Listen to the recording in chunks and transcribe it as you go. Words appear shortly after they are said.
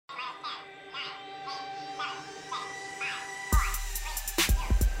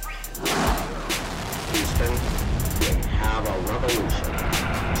revolution.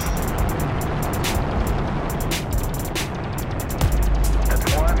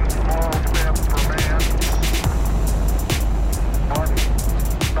 It's one small step for man, one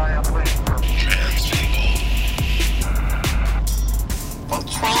giant leap for The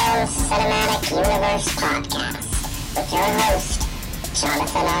Trans Cinematic Universe Podcast with your host,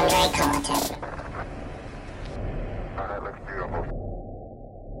 Jonathan Andre Colleton. that looks beautiful.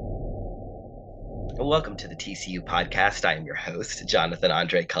 Welcome to the TCU podcast. I am your host, Jonathan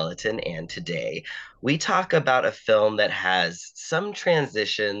Andre Culleton, and today we talk about a film that has some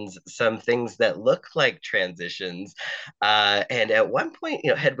transitions, some things that look like transitions, and at one point,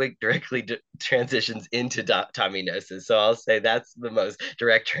 Hedwig directly transitions into Tommy Gnosis. So I'll say that's the most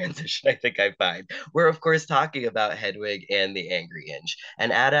direct transition I think I find. We're of course talking about Hedwig and the Angry Inch,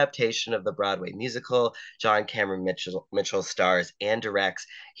 an adaptation of the Broadway musical. John Cameron Mitchell stars and directs.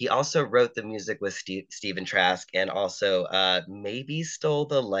 He also wrote the music with Stephen Trask, and also maybe stole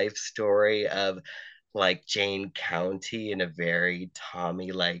the life story of like Jane County in a very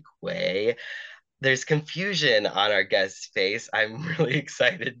Tommy-like way. There's confusion on our guest's face. I'm really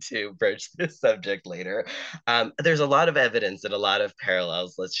excited to broach this subject later. There's a lot of evidence and a lot of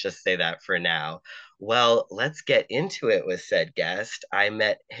parallels. Let's just say that for now. Well, let's get into it with said guest. I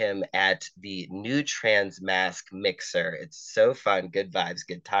met him at the New Trans Mask Mixer. It's so fun, good vibes,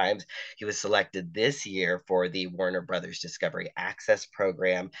 good times. He was selected this year for the Warner Brothers Discovery Access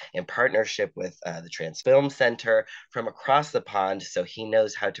Program in partnership with the Trans Film Center from across the pond, so he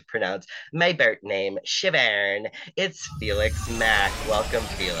knows how to pronounce my birth name, Shivern. It's Felix Mack. Welcome,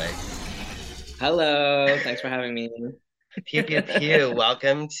 Felix. Hello, thanks for having me. Pew pew pew.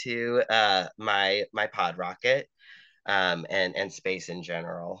 Welcome to my pod rocket, and space in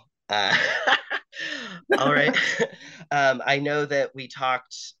general. All right. I know that we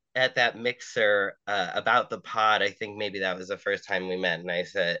talked at that mixer about the pod. I think maybe that was the first time we met, and I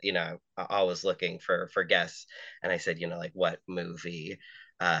said, I was looking for guests, and I said, like what movie?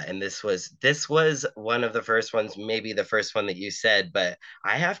 And this was one of the first ones, maybe the first one that you said, but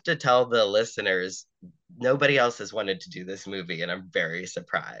I have to tell the listeners, nobody else has wanted to do this movie, and I'm very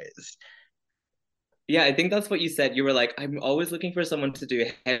surprised. Yeah, I think that's what you said. You were like, I'm always looking for someone to do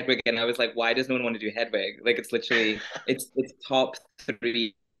Hedwig, and I was like, why does no one want to do Hedwig? Like, it's literally, it's top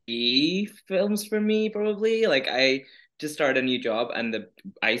three films for me, probably. Like, I just started a new job, and the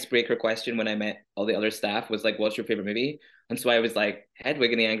icebreaker question when I met all the other staff was like, "What's your favorite movie?" And so I was like,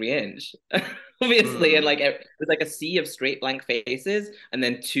 Hedwig and the Angry Inch, obviously. And Mm. like, it was like a sea of straight blank faces, and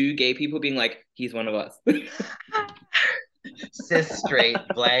then two gay people being like, "He's one of us." Cis straight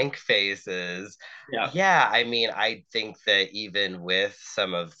blank faces. Yeah. Yeah, I mean, I think that even with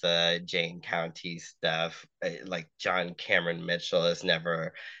some of the Jane County stuff, like John Cameron Mitchell has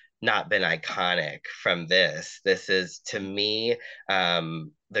never not been iconic from this. This is to me,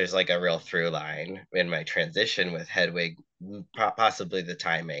 there's like a real through line in my transition with Hedwig, possibly the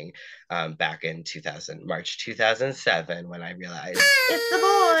timing, back in 2000, March 2007, when I realized it's the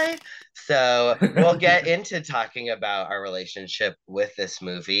boy. So we'll get into talking about our relationship with this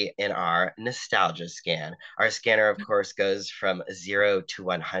movie in our nostalgia scan. Our scanner, of course, goes from 0 to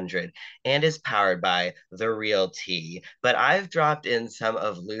 100 and is powered by the real tea. But I've dropped in some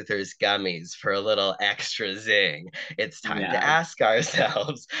of Luther's gummies for a little extra zing. It's time to Yeah. ask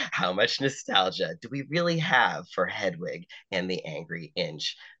ourselves, how much nostalgia do we really have for Hedwig and the Angry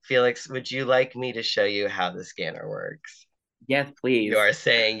Inch? Felix, would you like me to show you how the scanner works? Yes, You please. are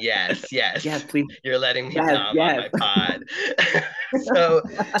saying yes, Yes, yes. please. You're letting me Yes, nom on yes. my pod. So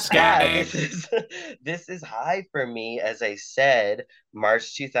yeah, Sky. this is high for me. As I said,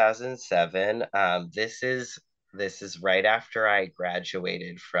 March 2007. This is right after I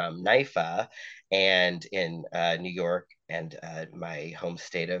graduated from NIFA, and in New York, and my home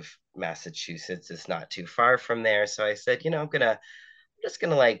state of Massachusetts is not too far from there. So I said, I'm just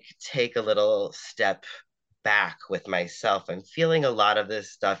gonna like take a little step back with myself. I'm feeling a lot of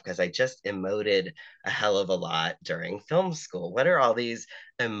this stuff because I just emoted a hell of a lot during film school. What are all these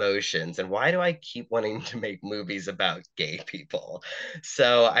emotions, and why do I keep wanting to make movies about gay people?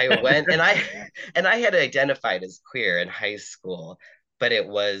 So I went, and I had identified as queer in high school, but it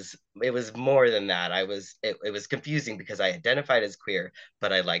was more than that. It was confusing because I identified as queer,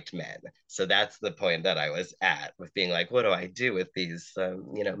 but I liked men. So that's the point that I was at with being like, what do I do with these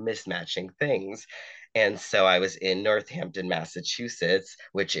mismatching things? And so I was in Northampton, Massachusetts,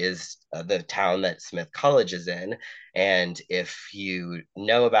 which is the town that Smith College is in. And if you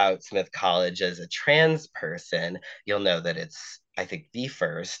know about Smith College as a trans person, you'll know that it's I think the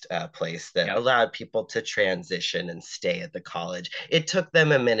first place that Yeah. allowed people to transition and stay at the college. It took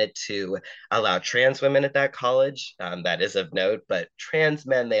them a minute to allow trans women at that college. That is of note, but trans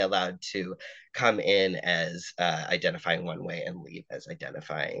men they allowed to come in as identifying one way and leave as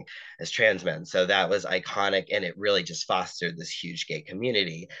identifying as trans men. So that was iconic, and it really just fostered this huge gay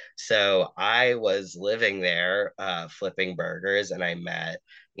community. So I was living there, flipping burgers, and I met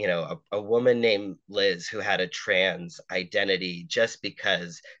a woman named Liz who had a trans identity just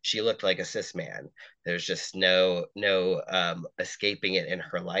because she looked like a cis man. There's just no escaping it in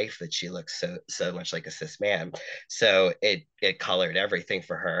her life that she looks so much like a cis man. So it colored everything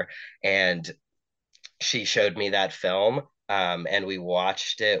for her. And she showed me that film. And we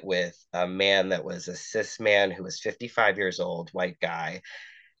watched it with a man that was a cis man who was 55 years old, white guy,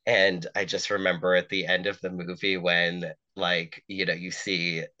 and I just remember at the end of the movie when like you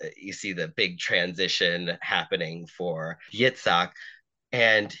see the big transition happening for Yitzhak,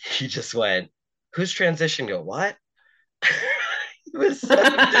 and he just went, "Who's transition?" Go what? He was so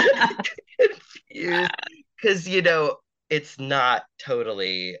confused because it's not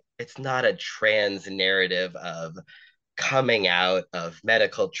a trans narrative of coming out of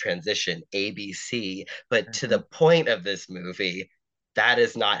medical transition ABC, but to the Mhm. point of this movie, that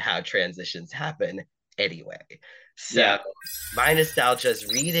is not how transitions happen anyway. So Yeah. my nostalgia is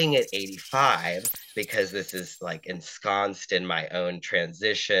reading at 85 because this is like ensconced in my own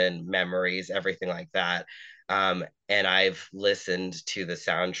transition memories, everything like that. And I've listened to the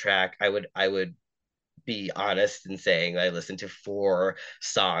soundtrack. I would be honest in saying I listened to four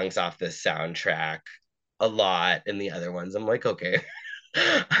songs off this soundtrack a lot, and the other ones I'm like, okay,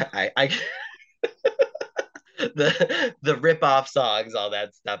 I the rip off songs, all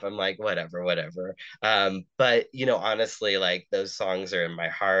that stuff. I'm like, whatever. But honestly, like those songs are in my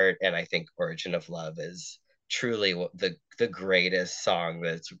heart, and I think "Origin of Love" is truly the greatest song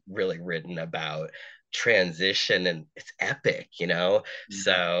that's really written about transition, and it's epic. Yeah.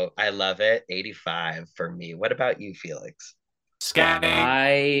 So I love it. 85 for me. What about you, Felix?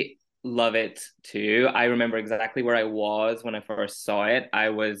 I love it too. I remember exactly where I was when I first saw it. I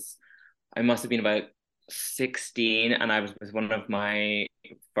must have been about 16, and I was with one of my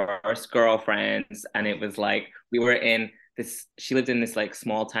first girlfriends, and it was like we were in this she lived in this like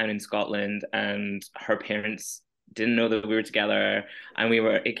small town in Scotland, and her parents didn't know that we were together, and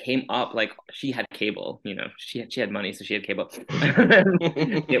it came up like she had cable, she had money, so she had cable.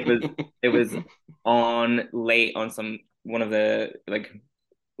 it was it was on late on some one of the like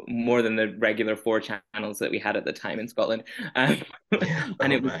more than the regular four channels that we had at the time in Scotland. Um, and Oh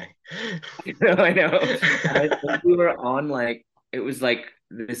it was, my. I know. And I think we were on like, it was like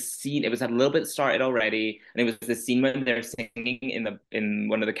this scene, it was a little bit started already. And it was the scene when they're singing in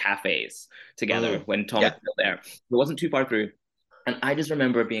one of the cafes together when Tom is Yeah. still there. It wasn't too far through. And I just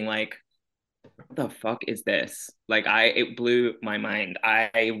remember being like, what the fuck is this? Like it blew my mind.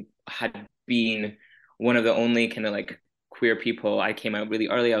 I had been one of the only kind of like queer people. I came out really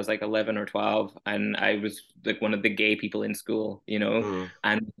early. I was like 11 or 12, and I was like one of the gay people in school, Mm,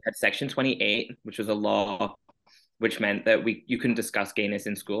 and we had section 28, which was a law which meant that you couldn't discuss gayness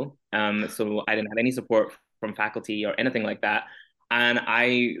in school. So I didn't have any support from faculty or anything like that. And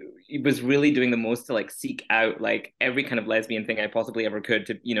I was really doing the most to like seek out like every kind of lesbian thing I possibly ever could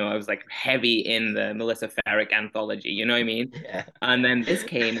I was like heavy in the Melissa Ferrick anthology, you know what I mean? yeah. And then this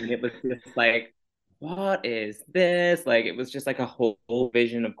came and it was just like, what is this? Like it was just like a whole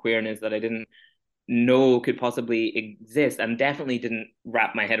vision of queerness that I didn't know could possibly exist, and definitely didn't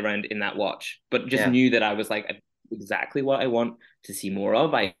wrap my head around in that watch, but just Yeah. knew that I was like exactly what I want to see more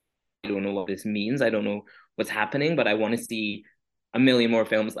of. I don't know what this means. I don't know what's happening, but I want to see a million more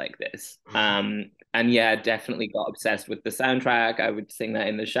films like this. And yeah, definitely got obsessed with the soundtrack. I would sing that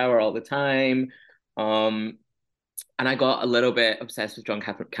in the shower all the time. Um, and I got a little bit obsessed with John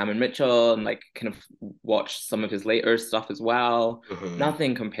Cameron Mitchell and like kind of watched some of his later stuff as well. Mhm.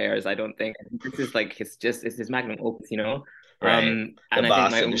 Nothing compares, I don't think. This is like it's his magnum opus. Right. The And I think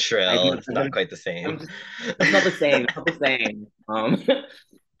Boston Shrill, it's not quite the I'm same. just it's not the same, it's not the same.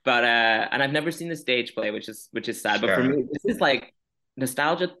 But and I've never seen the stage play, which is sad. But for Sure. me, this is like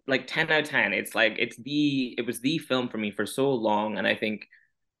nostalgia, like 10 out of 10. It's like it was the film for me for so long, and I think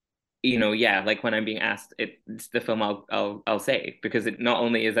yeah, like when I'm being asked, it's the film I'll say, because it not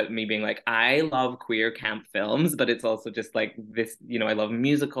only is that me being like I love queer camp films, but it's also just like this, I love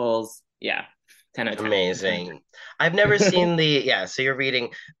musicals. Yeah. 10 out of 10. 10 out of Amazing. I've never 10. seen yeah, so you're reading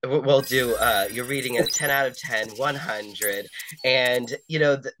we'll do you're reading a 10 out of 10, 100. And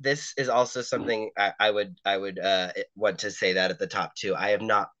this is also something I would want to say that at the top too. I have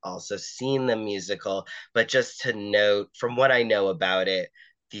not also seen the musical, but just to note from what I know about it,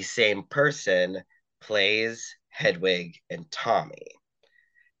 the same person plays Hedwig and Tommy,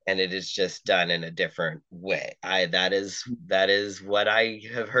 and it is just done in a different way. I that is what I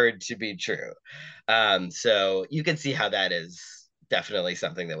have heard to be true. So you can see how that is definitely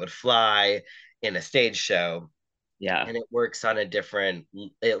something that would fly in a stage show, Yeah. and it works on a different.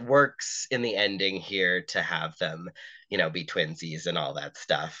 It works in the ending here to have them, be twinsies and all that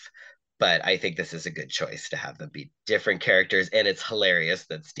stuff. But I think this is a good choice to have them be different characters, and it's hilarious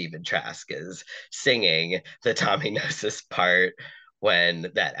that Stephen Trask is singing the Tommy Gnosis part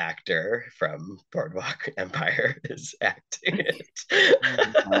when that actor from Boardwalk Empire is acting Oh my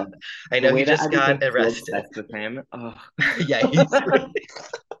it. God. I The know way he that I just got became so arrested. obsessed with him. Oh. Yeah, he's really,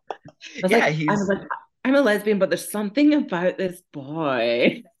 I was yeah, like, he's I'm a lesbian, but there's something about this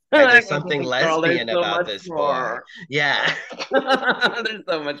boy. and Like, there's oh something my girl, there's lesbian so about much this boy. more. Yeah. There's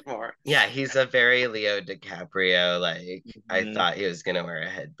so much more. Yeah, he's a very Leo DiCaprio. Like, I Mhm. thought he was gonna wear a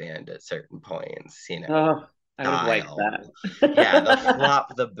headband at certain points, Oh, I would have liked style. Yeah, the that.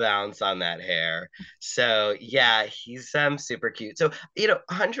 flop, the bounce on that hair. So yeah, he's super cute. So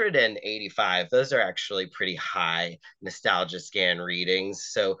 185, those are actually pretty high nostalgia scan readings.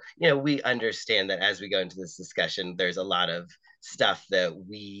 So we understand that as we go into this discussion, there's a lot of stuff that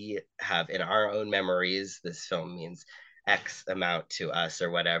we have in our own memories. This film means X amount to us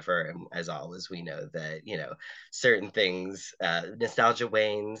or whatever. And as always, we know that, certain things, nostalgia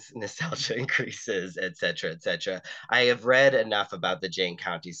wanes, nostalgia increases, etc., etc. I have read enough about the Jane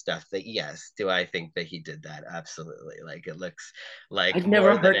County stuff that yes, do I think that he did that? Absolutely. Like it looks like I'd more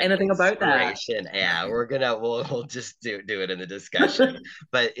never than heard an anything about that. inspiration. Yeah, we'll just do it in the discussion.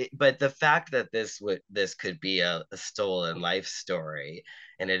 But the fact that this could be a stolen life story,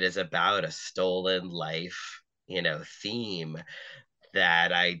 and it is about a stolen life theme,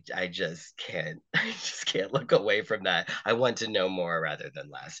 that I just can't I just can't look away from that. I want to know more rather than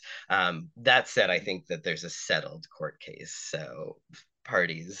less. That said, I think that there's a settled court case, so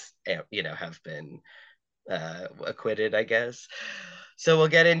parties have been acquitted, I guess. So we'll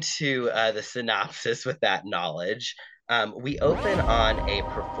get into the synopsis with that knowledge. We open on a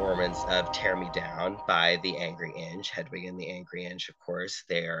performance of Tear Me Down by the Angry Inch, Hedwig and the Angry Inch, of course.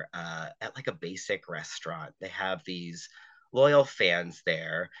 They're at like a basic restaurant. They have these loyal fans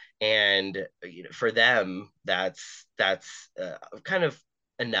there, and for them, that's kind of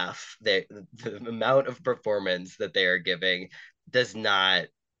enough. That the amount of performance that they are giving does not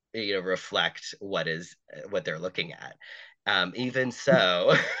reflect what they're looking at. Even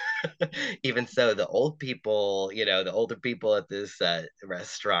so, even so, the old people, the older people at this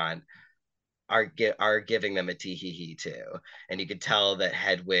restaurant are giving them a tee hee hee too, and you could tell that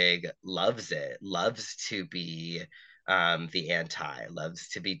Hedwig loves it, loves to be the anti, loves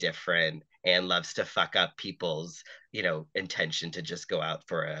to be different, and loves to fuck up people's intention to just go out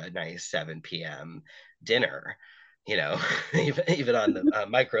for a nice 7 p.m. dinner, even on the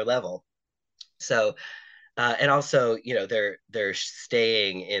micro level. So and also, they're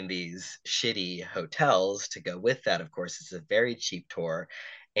staying in these shitty hotels to go with that. Of course, it's a very cheap tour.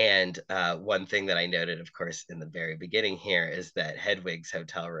 And one thing that I noted, of course, in the very beginning here is that Hedwig's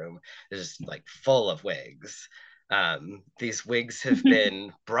hotel room is just like full of wigs. These wigs have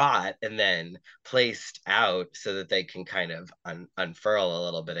been brought and then placed out so that they can kind of unfurl a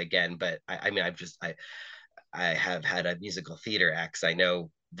little bit again. But I mean, I have had a musical theater ex. I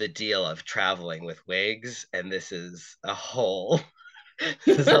know the deal of traveling with wigs, and this is a whole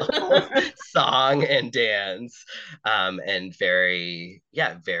this is a whole song and dance, and very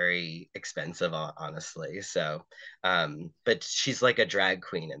expensive, honestly. So, but she's like a drag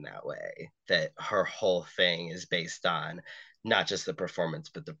queen in that way. That her whole thing is based on not just the performance,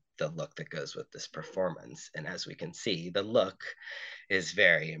 but the look that goes with this performance. And as we can see, the look is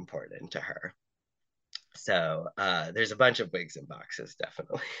very important to her. So there's a bunch of wigs and boxes,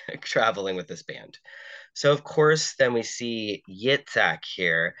 definitely traveling with this band. So of course, then we see Yitzhak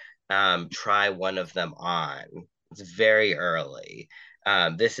here try one of them on. It's very early.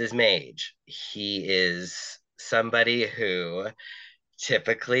 This is Mage. He is somebody who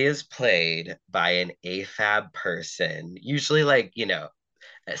typically is played by an AFAB person, usually like,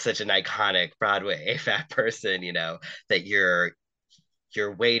 such an iconic Broadway AFAB person, that you're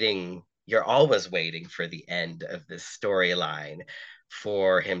always waiting for the end of this storyline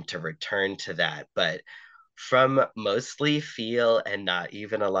for him to return to that. But from mostly feel and not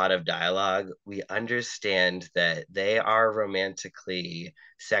even a lot of dialogue, we understand that they are romantically,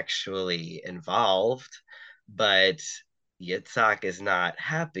 sexually involved, but Yitzhak is not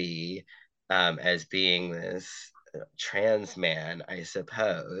happy as being this trans man, I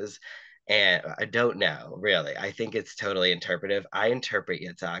suppose. And I don't know, really. I think it's totally interpretive. I interpret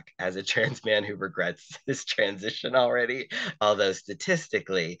Yitzhak as a trans man who regrets his transition already, although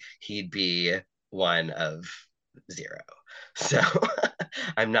statistically, he'd be one of zero. So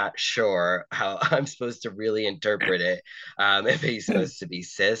I'm not sure how I'm supposed to really interpret it if he's supposed to be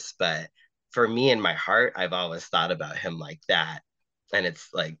cis, but for me in my heart, I've always thought about him like that. And it's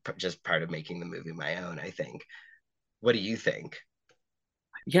like just part of making the movie my own, I think. What do you think?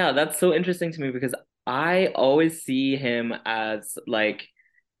 Yeah, that's so interesting to me because I always see him as like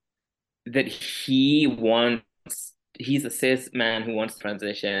that he's a cis man who wants to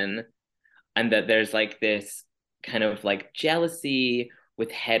transition, and that there's like this kind of like jealousy with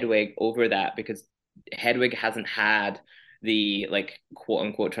Hedwig over that because Hedwig hasn't had the like quote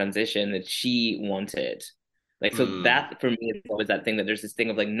unquote transition that she wanted. Like so Mm, that for me is always that thing that there's this thing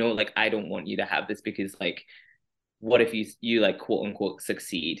of like no, like I don't want you to have this because like what if you like quote unquote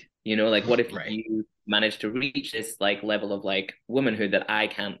succeed? You know, like what if right. you manage to reach this like level of like womanhood that I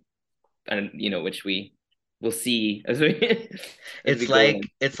can't, and you know, which we will see as we as we go on.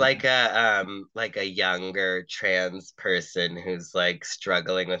 It's like a younger trans person who's like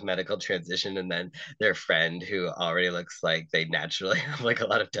struggling with medical transition, and then their friend who already looks like they naturally have like a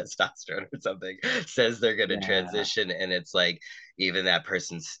lot of testosterone or something says they're going to Yeah, transition, and it's like even that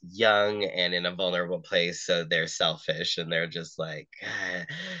person's young and in a vulnerable place, so they're selfish and they're just like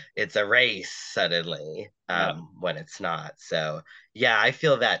it's a race suddenly yeah, when it's not. So yeah, I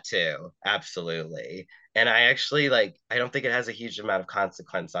feel that too, absolutely. And I actually like I don't think it has a huge amount of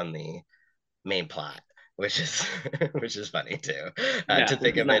consequence on the main plot, which is which is funny too, yeah, to which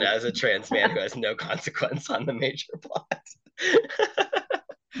think is of it nice. as a trans man who has no consequence on the major plot.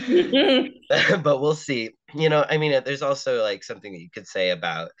 But we'll see. You know, I mean, there's also like something that you could say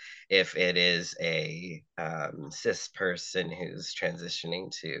about if it is a cis person who's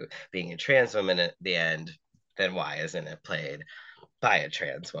transitioning to being a trans woman at the end, then why isn't it played by a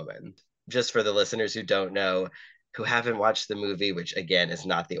trans woman? Just for the listeners who don't know, who haven't watched the movie, which again is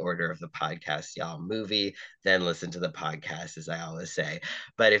not the order of the podcast, y'all. Movie, then listen to the podcast, as I always say.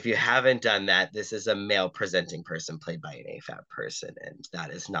 But if you haven't done that, this is a male presenting person played by an AFAB person, and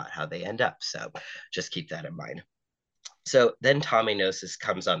that is not how they end up. So just keep that in mind. So then Tommy Gnosis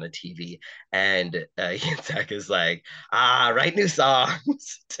comes on the TV, and Yitzhak is like, write new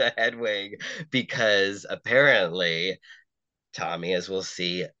songs to Hedwig because apparently Tommy, as we'll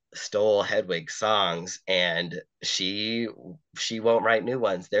see, stole Hedwig's songs, and she won't write new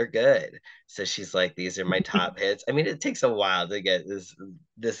ones. They're good. So she's like, these are my top hits. I mean, it takes a while to get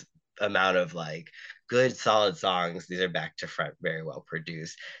this amount of like good solid songs. These are back to front, very well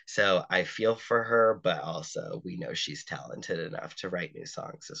produced. So I feel for her, but also we know she's talented enough to write new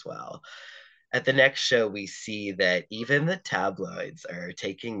songs as well. At the next show, we see that even the tabloids are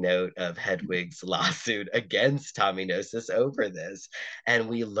taking note of Hedwig's lawsuit against Tommy Gnosis over this. And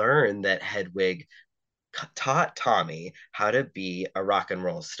we learn that Hedwig taught Tommy how to be a rock and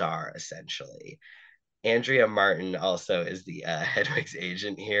roll star, essentially. Andrea Martin also is the Hedwig's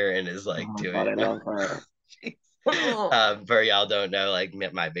agent here and is Oh like my God, I doing. love her. For y'all don't know, like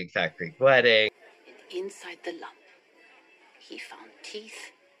My Big Fat Greek Wedding. And inside the lump, he found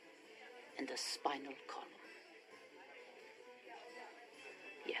teeth and a spinal column.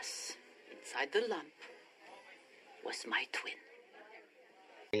 Yes, inside the lump was my twin.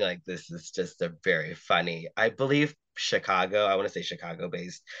 Like this is just a very funny, I believe Chicago, I want to say Chicago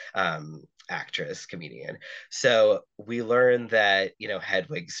based actress, comedian. So we learn that, you know,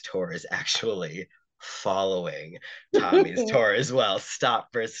 Hedwig's tour is actually following Tommy's tour as well, stop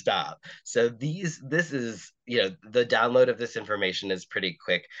for stop. So this is, you know, the download of this information is pretty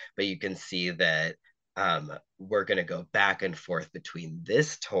quick, but you can see that we're going to go back and forth between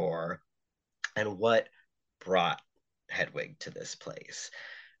this tour and what brought Hedwig to this place.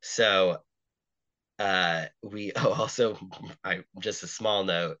 So we also I just a small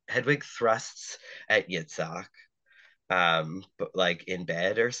note, Hedwig thrusts at Yitzhak but like in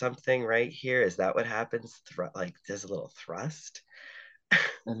bed or something right here. Is that what happens? Like does a little thrust? Is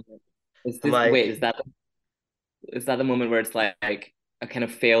I'm this like, wait, is that the moment where it's like a kind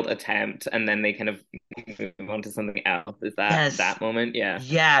of failed attempt and then they kind of move on to something else? Is that yes. that moment? Yeah.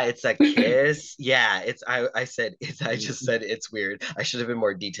 Yeah, it's a kiss. Yeah, it's I said it's I just said it's weird. I should have been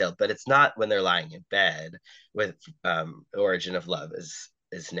more detailed, but it's not when they're lying in bed with Origin of Love is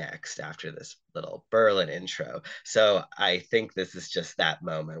is next after this little Berlin intro. So I think this is just that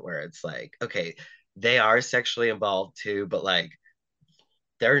moment where it's like, okay, they are sexually involved too, but like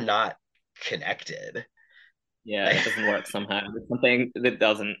they're not connected. Yeah, Like, it doesn't work somehow. There's something that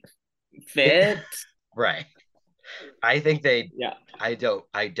doesn't fit. right. I think they Yeah, I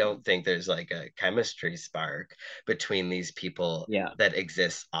don't think there's like a chemistry spark between these people yeah, that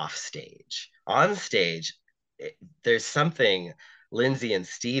exists off stage. On stage, there's something Lindsay and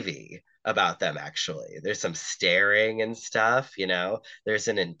Stevie about them actually. There's some staring and stuff, There's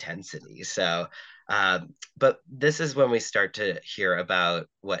an intensity. So but this is when we start to hear about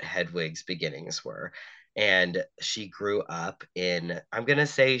what Hedwig's beginnings were. And she grew up in, I'm gonna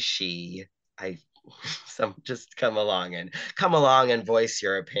say I some just come along and voice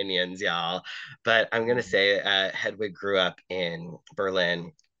your opinions, y'all. But I'm gonna say Hedwig grew up in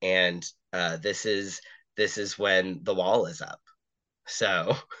Berlin, and this is when the wall is up.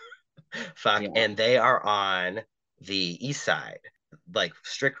 So fuck, yeah, and they are on the east side, like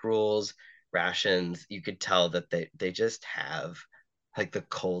strict rules, rations. You could tell that they just have like the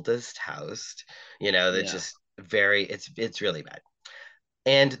coldest house, that's yeah. just very it's really bad.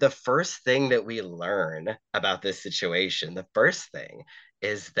 And the first thing that we learn about this situation, the first thing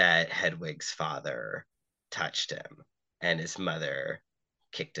is that Hedwig's father touched him and his mother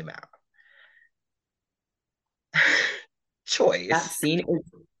kicked him out. That Choice. scene is,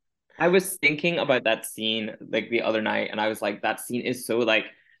 I was thinking about that scene like the other night, and I was like, that scene is so like,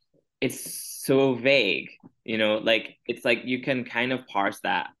 it's so vague, like it's like you can kind of parse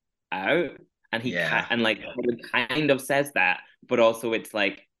that out, and Yeah. and like it kind of says that, but also it's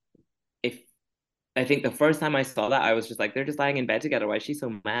like, if I think the first time I saw that, I was just like, they're just lying in bed together. Why is she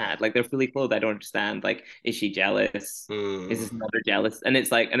so mad? Like they're fully clothed. I don't understand. Like, is she jealous? Is Mm. his mother jealous? And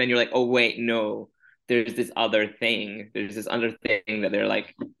it's like, and then you're like, oh wait, no, there's this other thing. There's this other thing that they're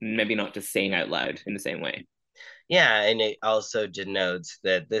like maybe not just saying out loud in the same way. Yeah, and it also denotes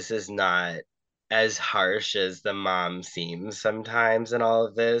that this is not as harsh as the mom seems sometimes in all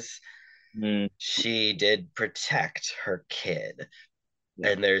of this. Mm, She did protect her kid, yeah,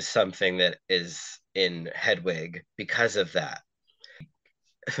 and there's something that is in Hedwig because of that.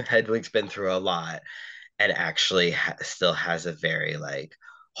 Hedwig's been through a lot and actually still has a very like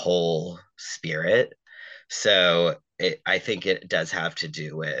whole spirit. So I think it does have to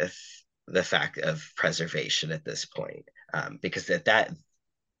do with the fact of preservation at this point, because that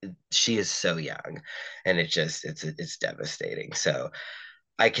she is so young, and it's devastating. So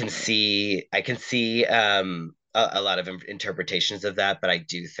I can see a lot of interpretations of that, but I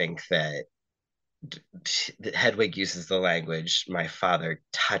do think that Hedwig uses the language, my father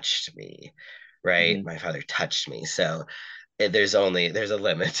touched me, right? mm, My father touched me. So there's a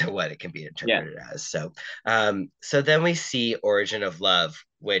limit to what it can be yeah, interpreted as. So then we see Origin of Love,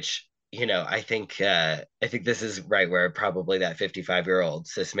 which I think this is right where probably that 55-year-old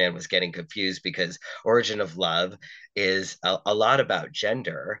cis man was getting confused, because Origin of Love is a lot about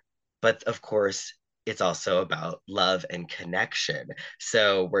gender, but of course it's also about love and connection.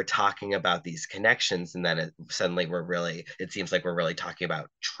 So we're talking about these connections, and then suddenly it seems like we're really talking about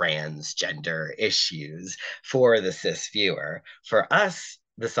transgender issues for the cis viewer. For us,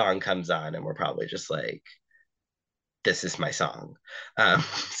 the song comes on, and we're probably just like, this is my song. Um,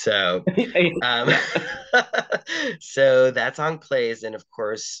 so, um, yeah, so that song plays, and of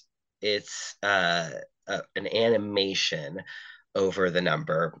course, it's an animation over the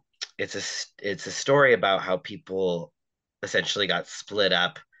number. It's a story about how people essentially got split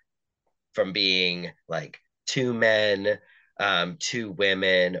up from being like two men, two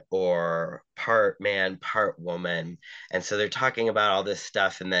women, or part man, part woman. And so they're talking about all this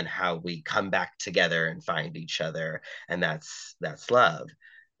stuff, and then how we come back together and find each other, and that's love.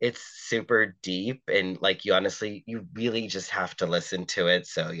 It's super deep, and like you really just have to listen to it.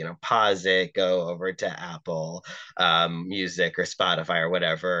 So pause it, go over to Apple Music or Spotify or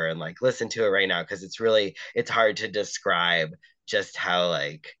whatever, and like listen to it right now, because it's hard to describe just how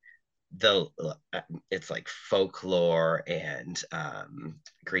like the it's like folklore and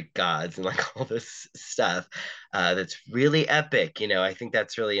Greek gods and like all this stuff that's really epic. I think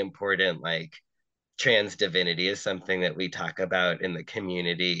that's really important. Like trans divinity is something that we talk about in the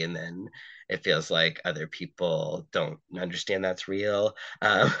community, and then it feels like other people don't understand that's real.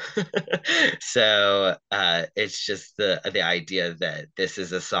 So it's just the idea that this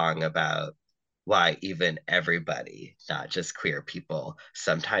is a song about why even everybody, not just queer people,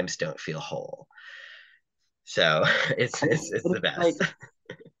 sometimes don't feel whole. So it's and it's, it's the best.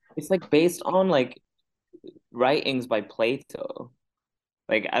 it's like based on like writings by Plato.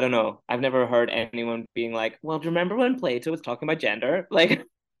 Like, I don't know. I've never heard anyone being like, well, do you remember when Plato was talking about gender? Like,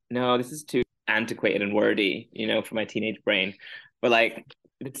 no, this is too antiquated and wordy, for my teenage brain. But like,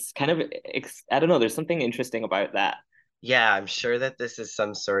 it's kind of, I don't know, there's something interesting about that. Yeah, I'm sure that this is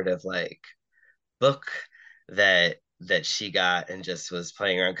some sort of like book that she got and just was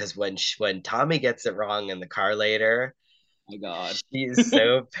playing around because when Tommy gets it wrong in the car later, Oh my God. she's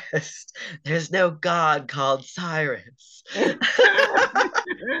so pissed. There's no god called Cyrus.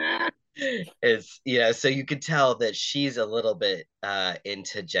 It's so you could tell that she's a little bit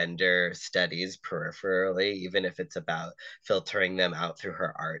into gender studies peripherally, even if it's about filtering them out through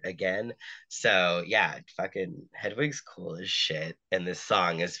her art again. So yeah, fucking Hedwig's cool as shit, and this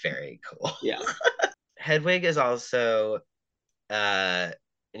song is very cool. Yeah. Hedwig is also uh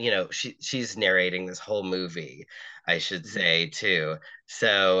she's narrating this whole movie, I should say, too.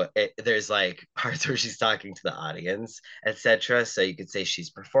 So there's like parts where she's talking to the audience, etc., so you could say she's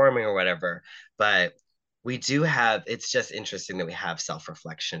performing or whatever, but we do have, it's just interesting that we have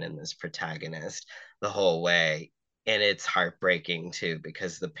self-reflection in this protagonist the whole way, and it's heartbreaking too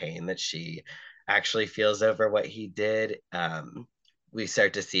because the pain that she actually feels over what he did, we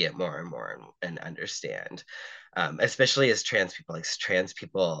start to see it more and more and understand, especially as trans people. Like trans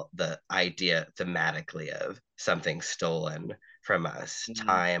people, the idea thematically of something stolen from us, Mhm.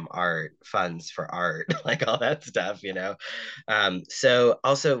 time, art, funds for art, like all that stuff, So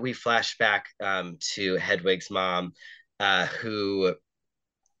also we flash back to Hedwig's mom, who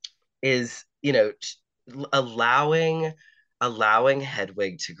is, allowing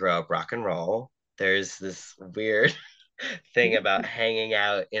Hedwig to grow up rock and roll. There's this weird thing about hanging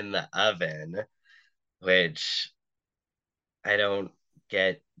out in the oven, which I don't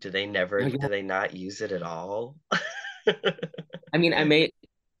get. Oh, Do yeah. they not use it at all? I mean,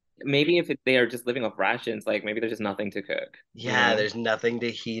 maybe if they are just living off rations, like maybe there's just nothing to cook, you Yeah, know? there's nothing to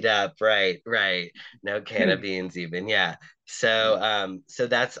heat up. Right, right. No can of beans even. Yeah. So so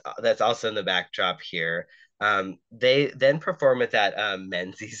that's also in the backdrop here. They then perform at that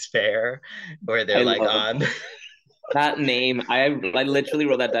Menzies fair where they're I like love on that name. I literally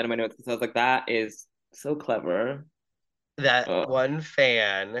wrote that down in my notes because I was like, that is so clever. that Oh, one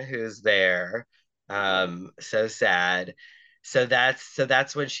fan who's there. So sad. So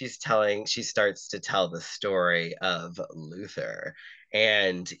that's when she starts to tell the story of Luther,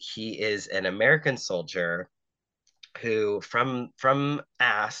 and he is an American soldier who from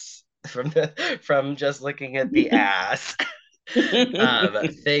just looking at the ass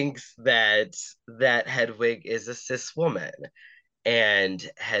thinks that Hedwig is a cis woman, and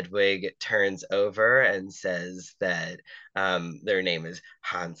Hedwig turns over and says that their name is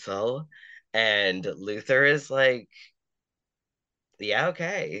Hansel, and Luther is like, yeah,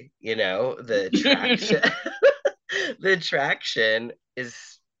 okay, the attraction, the attraction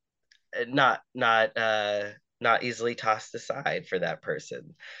is not easily tossed aside for that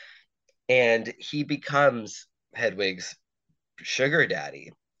person, and he becomes Hedwig's sugar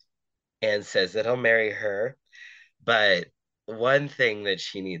daddy and says that he'll marry her. But one thing that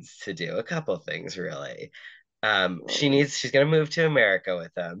she needs to do, a couple things really. She's gonna move to America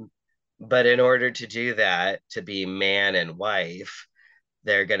with them. But in order to do that, to be man and wife,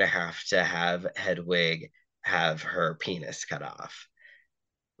 they're gonna have to have Hedwig have her penis cut off.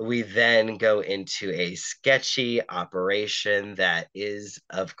 We then go into a sketchy operation that is,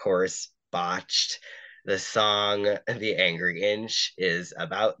 of course, botched. The song The Angry Inch is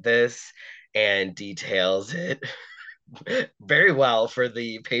about this and details it very well for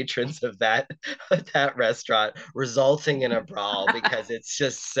the patrons of that restaurant, resulting in a brawl because it's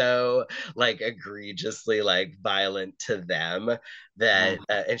just so like egregiously like violent to them that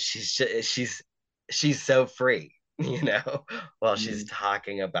oh, and she's so free, while she's mm.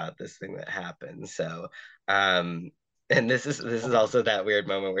 talking about this thing that happened. So um and this is also that weird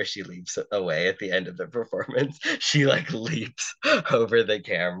moment where she leaps away at the end of the performance. She like leaps over the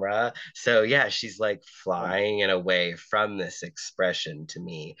camera. So yeah, she's like flying and away from this expression to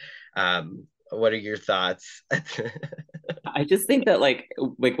me. What are your thoughts? I just think that like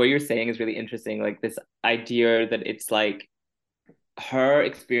what you're saying is really interesting. Like this idea that it's like her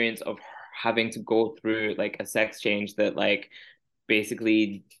experience of having to go through like a sex change that like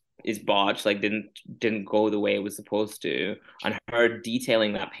basically is botched, like didn't go the way it was supposed to, and her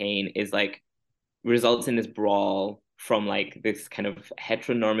detailing that pain is like results in this brawl from like this kind of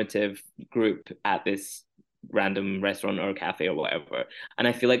heteronormative group at this random restaurant or cafe or whatever. And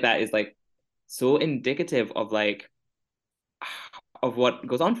I feel like that is like so indicative of like of what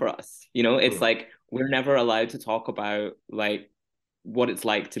goes on for us. It's Mm, like we're never allowed to talk about like what it's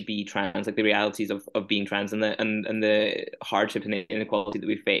like to be trans, like the realities of being trans and the hardship and the inequality that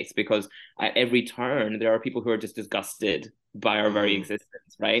we face. Because at every turn, there are people who are just disgusted by our very Mm.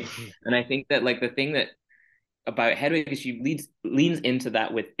 existence, right? And I think that like the thing that about Hedwig is she leans into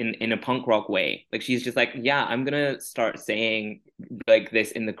that with in a punk rock way. Like she's just like, yeah, I'm gonna start saying like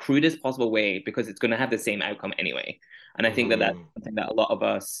this in the crudest possible way because it's gonna have the same outcome anyway. And I think that that's Mhm. something that a lot of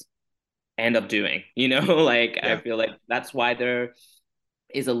us end up doing, you know? Like I Yeah. feel like that's why there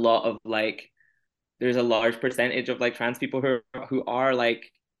is a lot of like there's a large percentage of like trans people who are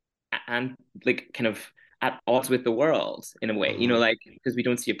like and like kind of at odds with the world in a way, you know, Mhm. like because we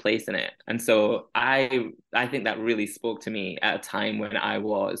don't see a place in it. And so I think that really spoke to me at a time when I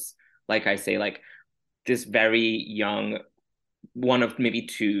was, like I say, like this very young, one of maybe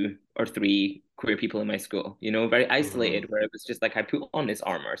two or three queer people in my school, you know, very isolated, Mhm. where it was just like I put on this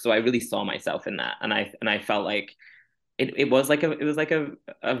armor. So I really saw myself in that. And I felt like it was like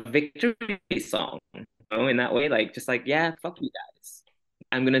a victory song, you know, in that way. Like just like, yeah, fuck you guys.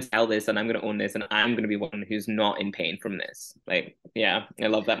 I'm gonna tell this and I'm gonna own this and I'm gonna be one who's not in pain from this. Like, yeah, I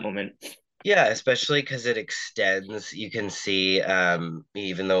love that moment. Yeah, especially because it extends. You can see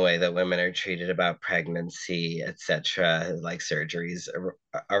even the way that women are treated about pregnancy, etc., like surgeries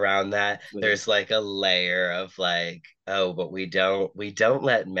around that. Absolutely. There's like a layer of like, oh, but we don't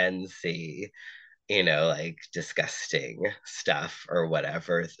let men see, like disgusting stuff or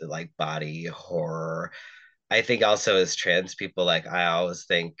whatever, like body horror. I think also as trans people, like I always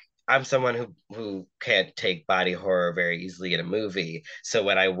think I'm someone who can't take body horror very easily in a movie. So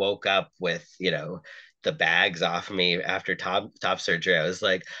when I woke up with, the bags off me after top surgery, I was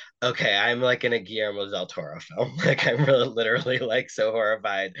like, okay, I'm like in a Guillermo del Toro film. Like I'm really literally like so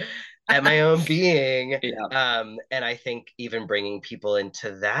horrified at my own being. Yeah. And I think even bringing people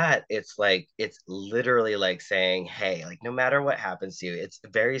into that, it's like it's literally like saying, hey, like no matter what happens to you, it's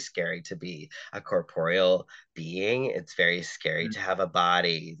very scary to be a corporeal being. It's very scary to have a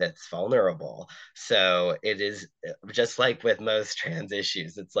body that's vulnerable. So it is just like with most trans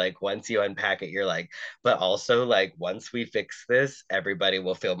issues. It's like once you unpack it, you're like, but also like once we fix this, everybody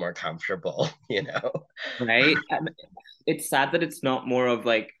will feel more comfortable, you know? Right. It's sad that it's not more of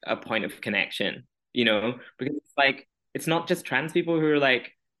like a point of connection, you know, because it's like it's not just trans people who are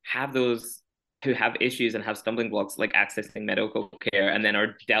like have those who have issues and have stumbling blocks like accessing medical care and then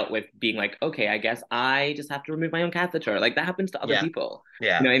are dealt with being like, okay, I guess I just have to remove my own catheter. Like that happens to other Yeah. people. You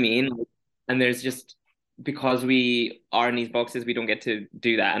Yeah. know what I mean? And there's just because we are in these boxes, we don't get to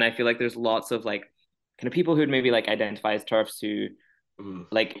do that. And I feel like there's lots of like kind of people who'd maybe like identify as turfs who Mm,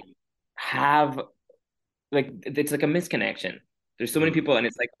 like have like it's like a misconnection. There's so many mm. people, and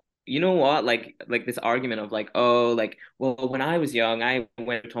it's like, you know what? Like this argument of like, oh, like, well, when I was young, I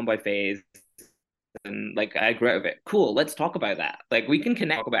went through tomboy phase and like I grew out of it. Cool, let's talk about that. Like we can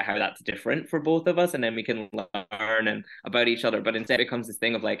connect about how that's different for both of us, and then we can learn and about each other. But instead, it becomes this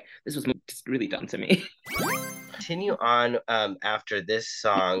thing of like, this was just really done to me. Continue on after this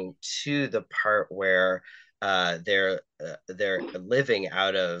song to the part where they're living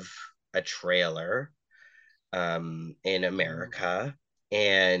out of a trailer in America,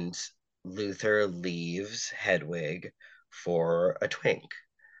 and Luther leaves Hedwig for a twink.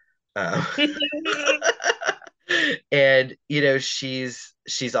 Um, and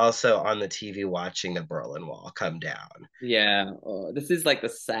she's also on the TV watching the Berlin Wall come down. Yeah, oh, this is like the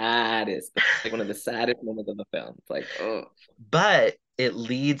saddest, like one of the saddest moments of the film. It's like, oh, But it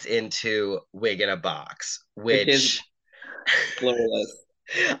leads into Wig in a Box, which is which glorious.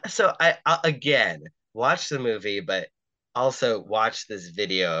 so I again watch the movie, but also watch this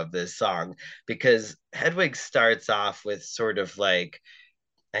video of this song because Hedwig starts off with sort of like,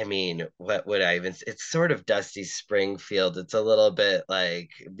 I mean, what would I even? It's sort of Dusty Springfield. It's a little bit like,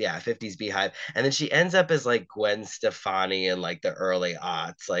 yeah, 50s Beehive. And then she ends up as like Gwen Stefani in like the early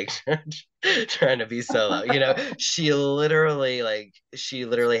aughts, like trying to be solo. She literally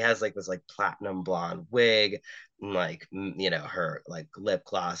has like this like platinum blonde wig, and, like, her like lip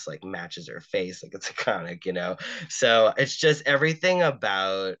gloss like matches her face. Like it's iconic. So it's just everything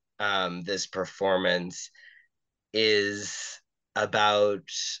about this performance is about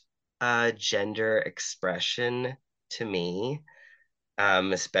gender expression to me,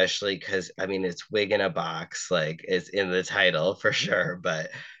 especially because I mean it's wig in a box, like it's in the title for sure, but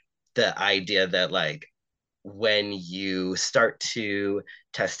the idea that like when you start to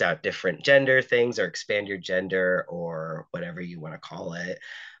test out different gender things or expand your gender or whatever you want to call it,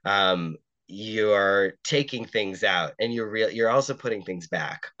 um, you're taking things out and you're also putting things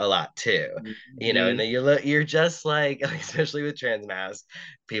back a lot too. And Mhm. then you're just like especially with trans mass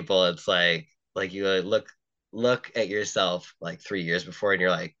people, it's like you look look at yourself like 3 years before and you're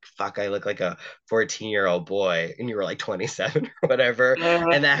like, fuck, I look like a 14-year-old boy, and you were like 27 or whatever.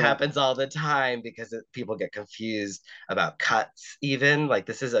 And that Yeah. happens all the time because people get confused about cuts, even. Like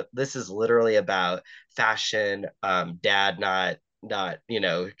this is literally about fashion, dad not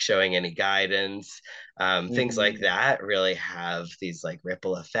showing any guidance, things like Mhm. that really have these like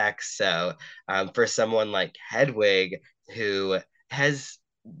ripple effects. So for someone like Hedwig, who has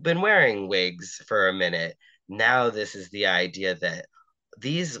been wearing wigs for a minute, now this is the idea that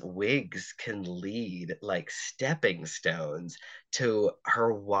these wigs can lead like stepping stones to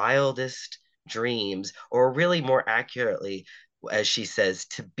her wildest dreams, or really more accurately, as she says,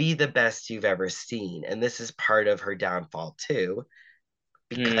 to be the best you've ever seen. And this is part of her downfall too,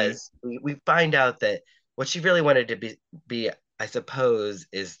 Mhm. because we find out that what she really wanted to be, I suppose,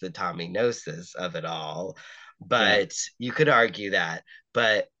 is the Tommy Gnosis of it all. Yeah. But you could argue that.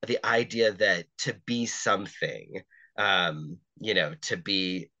 But the idea that to be something, to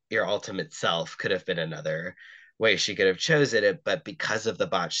be your ultimate self could have been another way she could have chosen it. But because of the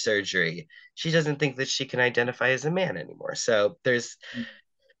botched surgery, she doesn't think that she can identify as a man anymore. So there's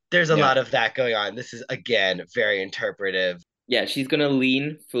a Yeah. lot of that going on. This is again very interpretive. Yeah, she's gonna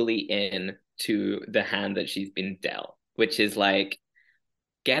lean fully in to the hand that she's been dealt, which is like,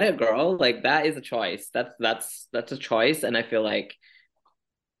 get it, girl. Like that is a choice. That's a choice, and I feel like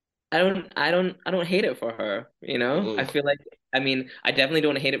I don't hate it for her, you know? I Mm-mm. feel like I mean, I definitely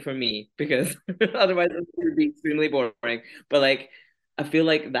don't hate it for me because otherwise it would be extremely boring. But like I feel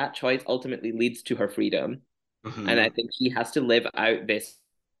like that choice ultimately leads to her freedom. And I Mm-hmm. think she has to live out this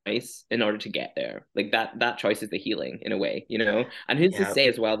choice in order to get there. Like that choice is the healing in a way, you know? And who's to Yeah. say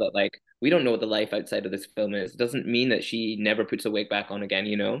as well that like we don't know what the life outside of this film is. It doesn't mean that she never puts a wig back on again,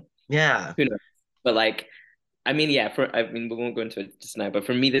 you know? Yeah. Who knows? But like I mean, yeah, I mean, we won't go into it just now, but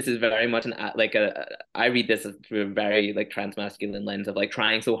for me, this is very much like I read this through a very like transmasculine lens of like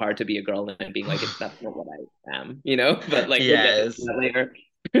trying so hard to be a girl and being like, that's not what I am, you know? But like, we'll get into Yes. that later.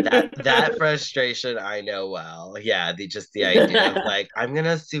 That frustration I know well. Yeah, the idea of like I'm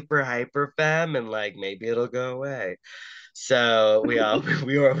gonna super hyper fem and like maybe it'll go away. So we all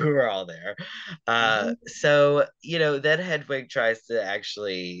we were all there. So then Hedwig tries to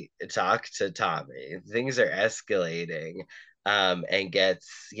actually talk to Tommy. Things are escalating, and gets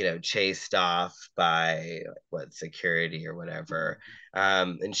chased off by what, security or whatever.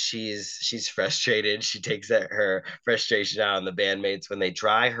 And she's frustrated. She takes her frustration out on the bandmates when they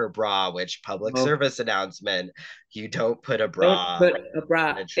dry her bra. Which, public Oh, service announcement: you don't put a don't bra put a bra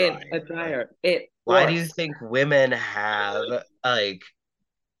in a in a dryer. dryer. It Why do you works. think women have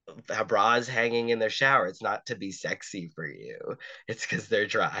bras hanging in their shower? It's not to be sexy for you. It's because they're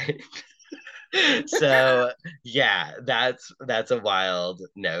dry. So yeah, that's a wild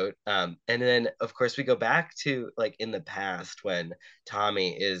note. And then of course we go back to like in the past when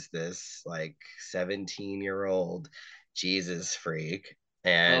Tommy is this like 17-year-old Jesus freak. Oh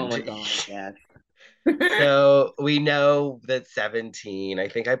And my God, yes. so we know that 17, I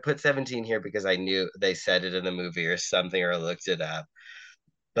think I put 17 here because I knew they said it in the movie or something, or looked it up.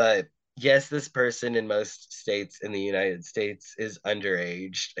 But yes, this person in most states in the United States is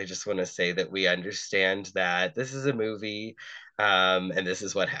underage. I just want to say that we understand that this is a movie, and this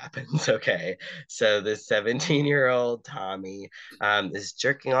is what happens. Okay. So this 17-year-old Tommy is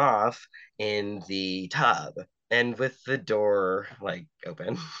jerking off in the tub and with the door like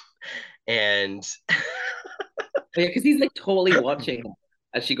open. And Yeah, because he's like totally watching her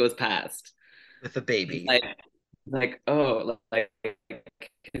as she goes past. with a He's baby. like oh, like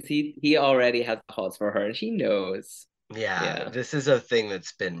because he already has the hots for her, and she knows. Yeah, Yeah. this is a thing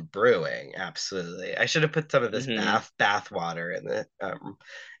that's been brewing. Absolutely. I should have put some of this Hmm. bath water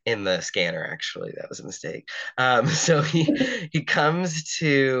in the scanner, actually. That was a mistake. So he comes,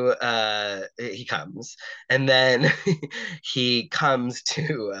 and then he comes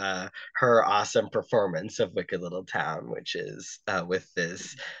to her awesome performance of Wicked Little Town, which is with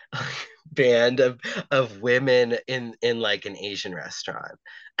this band of women in like an Asian restaurant.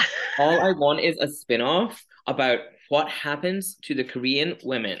 All I want is a spin-off about what happens to the Korean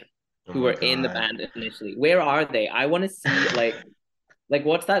women who Oh were in the God. band initially. Where are they? I want to see like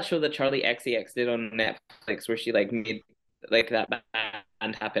what's that show that Charlie XCX did on Netflix where she like made like that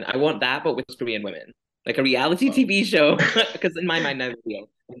band happen? I want that, but with Korean women, like a reality Oh, TV show. Because in my mind, now it's real.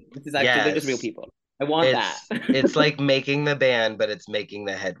 This is actually they're just real yes. people. I want that. It's like making the band, but it's making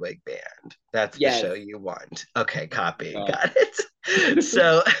the Hedwig band. That's the Yes. show you want. Okay, copy. God. Got it.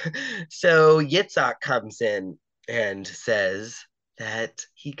 So Yitzhak comes in and says that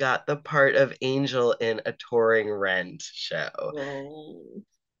he got the part of Angel in a touring Rent show. Oh.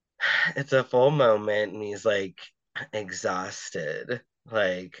 it's a full moment, and he's like exhausted,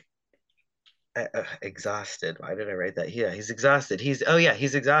 like exhausted. Why did I write that? Yeah, he's exhausted. He's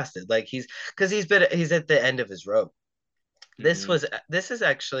exhausted. Like he's at the end of his rope. Hmm. This is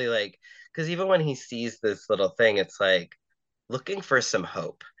actually like, because even when he sees this little thing, it's like looking for some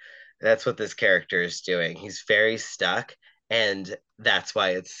hope. That's what this character is doing. He's very stuck, and that's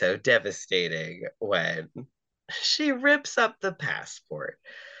why it's so devastating when she rips up the passport.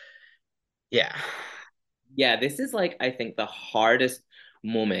 Yeah. Yeah, this is like I think the hardest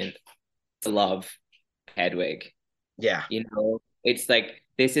moment to love Hedwig. Yeah. You know, it's like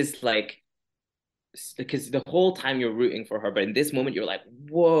this is like because the whole time you're rooting for her, but in this moment you're like,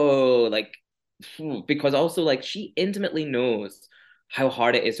 whoa, like because also like she intimately knows how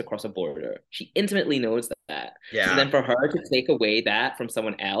hard it is to cross a border. She intimately knows that. So Yeah. then for her to take away that from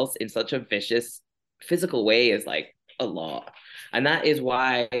someone else in such a vicious physical way is like a lot. And that is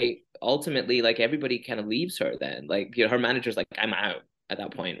why ultimately like everybody kind of leaves her then. Like her manager's like, I'm out at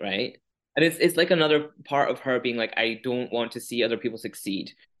that point, right? And it's like another part of her being like, I don't want to see other people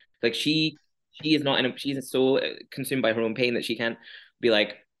succeed. Like she is not in a, she's so consumed by her own pain that she can't be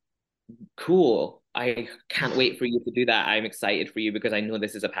like, cool, I can't wait for you to do that. I'm excited for you because I know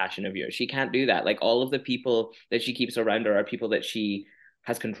this is a passion of yours. She can't do that. Like all of the people that she keeps around her are people that she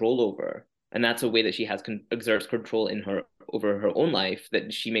has control over. And that's a way that she has exerts control in her over her own life,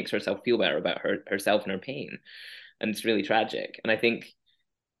 that she makes herself feel better about herself and her pain. And it's really tragic. And I think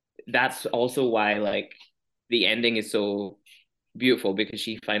that's also why like the ending is so beautiful, because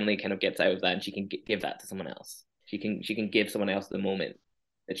she finally kind of gets out of that and she can give that to someone else. She can give someone else the moment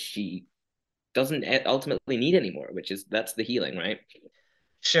that she doesn't ultimately need anymore, which is that's the healing, right?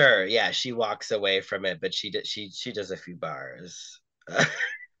 Sure. Yeah, she walks away from it, but she does a few bars.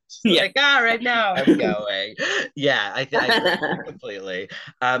 She's Yeah. like, ah, right now I'm going. Yeah, I agree with you completely.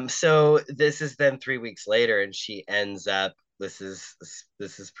 So this is then 3 weeks later, and she ends up. This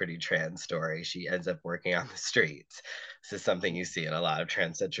is pretty trans story. She ends up working on the streets. This is something you see in a lot of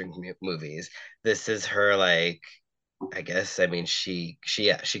trans-centric movies. This is her like, I guess, I mean, she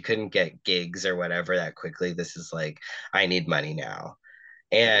couldn't get gigs or whatever that quickly. This is like, I need money now.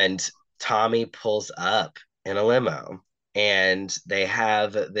 And Tommy pulls up in a limo, and they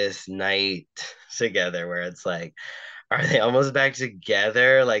have this night together where it's like, are they almost back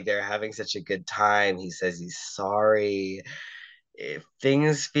together? Like they're having such a good time. He says he's sorry. If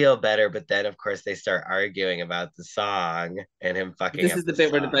things feel better, but then of course they start arguing about the song and him fucking This up is the the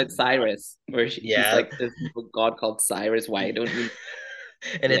bit where about song. Cyrus, where he's Yeah. like, "There's a god called Cyrus. Why don't you?"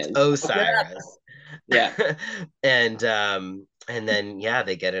 And Yeah, it's look it up. Osiris. Yeah. And then yeah,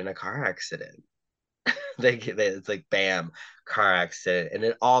 they get in a car accident. It's like bam, car accident, and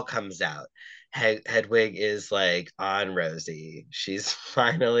it all comes out. Hedwig is like on Rosie. She's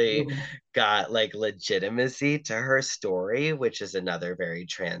finally got like legitimacy to her story, which is another very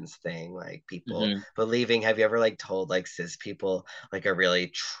trans thing. Like people Mhm. believing. Have you ever like told like cis people like a really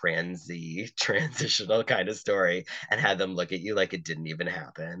transy, transitional kind of story and had them look at you like it didn't even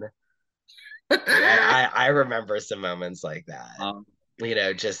happen? Like I remember some moments like that. Um,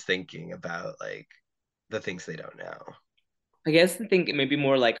 Just thinking about like the things they don't know. I guess I think maybe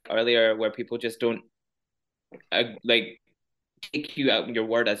more like earlier, where people just don't like take you out your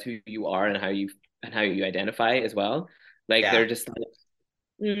word as who you are and how you identify as well. Like Yeah. they're just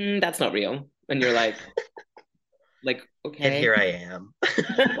like, that's not real, and you're like And okay. here I am.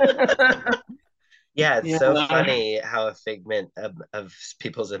 Yeah, it's Yeah. so funny how a figment of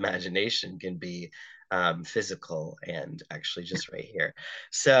people's imagination can be physical and actually just right here.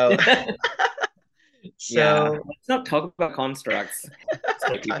 So, Yeah. so Let's not talk about constructs.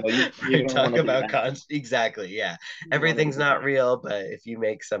 Sorry, talk, people. You don't talk want to do about that. exactly. Yeah, You don't want to everything's do not that. real, but if you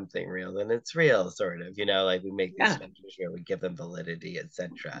make something real, then it's real, sort of. Like we make these Yeah. structures real, we give them validity,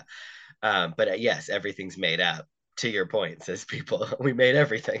 etc. But yes, everything's made up. To your point, says people, we made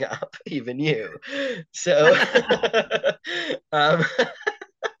everything up, even you. So, um,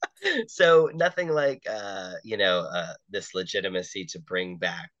 so nothing like this legitimacy to bring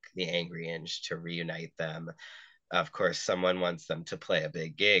back the Angry Inch to reunite them. Of course, someone wants them to play a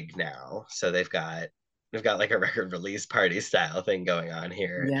big gig now, so they've got like a record release party style thing going on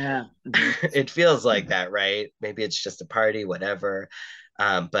here. Yeah. Mhm. It feels like that, right? Maybe it's just a party, whatever.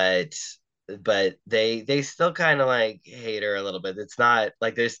 But they still kind of like hate her a little bit. It's not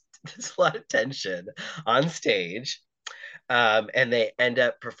like there's a lot of tension on stage. And they end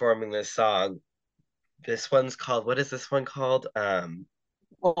up performing this song. This one's called, what is this one called?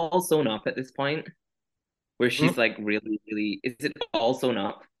 All sewn up at this point, where Hmm? she's like really, really. Is it all sewn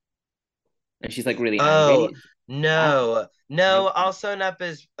up? and she's like really Oh, angry. Ah, no. no. No, all sewn up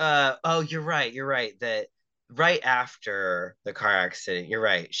is oh, you're right. You're right that right after the car accident, you're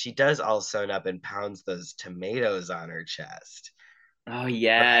right. She does all sewn up and pounds those tomatoes on her chest. Oh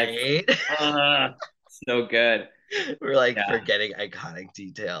yes. Right? So good. We're like Yeah. forgetting iconic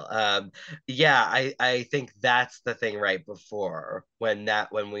detail. Yeah, I think that's the thing right before when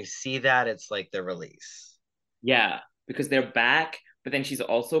we see that it's like the release. Yeah, because they're back, but then she's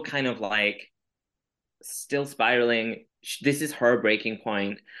also kind of like still spiraling. This is her breaking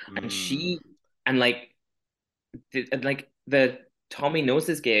point, and Mm. she and the Tommy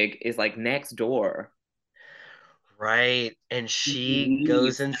Gnosis gig is like next door. Right. And He she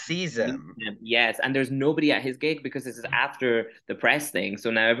goes leaves and and sees meets him. him. Yes, and there's nobody at his gig because this is after the press thing.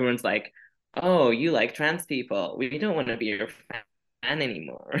 So now everyone's like, "Oh, you like trans people? We don't want to be your fan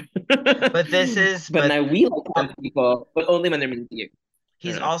anymore." But this is But but now we like trans people, but only when they're meeting you. I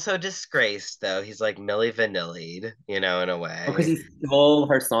he's don't know. also disgraced though. He's like Milli Vanilli'd, in a Oh, because way. he stole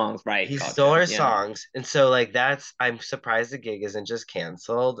her songs, right? He stole Gotcha. her Yeah. songs, and so like that's I'm surprised the gig isn't just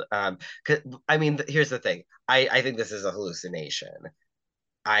canceled. 'Cause, I mean, here's the thing. I think this is a hallucination.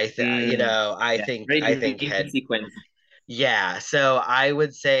 Mm, yeah. Very I dream think head sequence. yeah. So I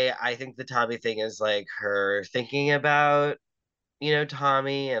would say I think the Tommy thing is like her thinking about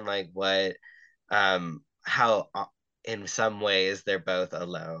Tommy and like what how in some ways they're both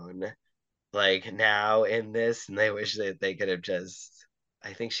alone like now in this, and they wish that they could have just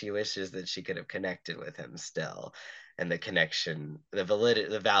I think she wishes that she could have connected with him still, and the connection, the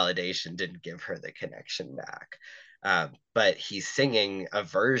validation didn't give her the connection back. But he's singing a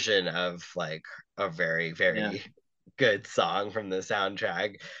version of like a very Yeah. very good song from the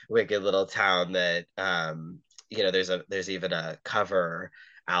soundtrack, Wicked Little Town, that there's even a cover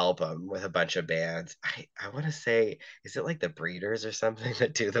album with a bunch of bands. I want to say, is it like the Breeders or something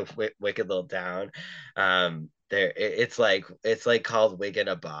that do the Wicked Little Town? It's like called Wig in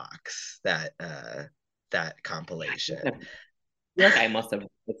a Box, that compilation. Feel like I must have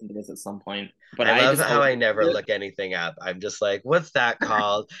listened to this at some point, but I I love just how always I never look anything up. I'm just like, what's that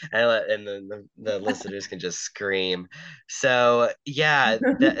called? And then the listeners can just scream. So yeah,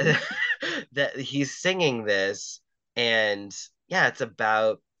 that that he's singing this, and yeah, it's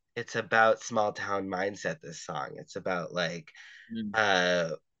about small town mindset. This song, it's about like Mm, uh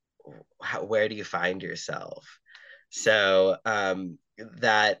where do you find yourself? So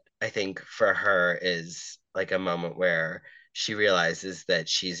that I think for her is like a moment where she realizes that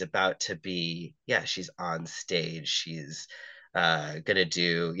she's about to be, yeah, she's on stage. She's gonna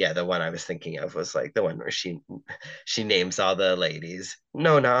do, yeah, the one I was thinking of was like the one where she names all the ladies,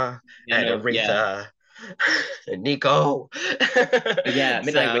 Nona you and know, yeah. Aretha and Nico. Yeah,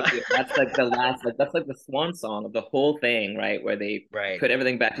 Midnight So Radio. That's like the last, like that's like the swan song of the whole thing, right? Where they right. put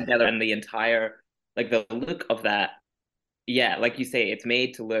everything back together and the entire, like the look of that. Yeah, like you say, it's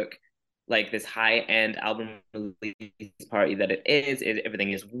made to look like this high-end album release party that it is.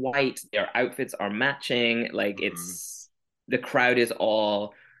 Everything is white. Their outfits are matching. Like Mhm. the crowd is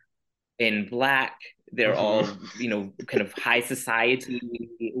all in black. They're Mhm. all, kind of high society,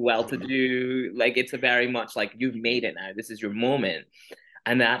 Mhm. well-to-do. Like it's a very much like you've made it now. This is your moment.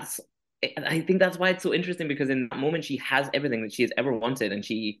 And I think that's why it's so interesting because in that moment she has everything that she has ever wanted and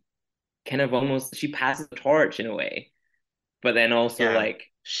she kind of almost she passes the torch in a way, but then also Yeah, like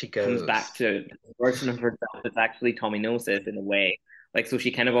she comes back goes. to a version of herself that's actually Tommy Gnosis in a way. Like so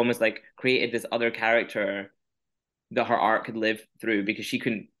she kind of almost like created this other character that her art could live through because she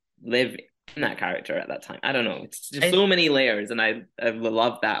couldn't live in that character at that time. I don't know. It's just I so many layers, and I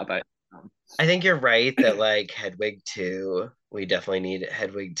love that about it. I think you're right that like Hedwig 2, we definitely need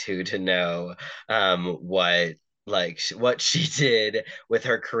Hedwig 2 to know what what she did with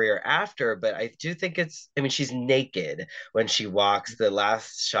her career after, but I do think I mean she's naked when she walks. The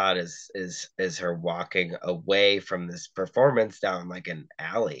last shot is her walking away from this performance down like an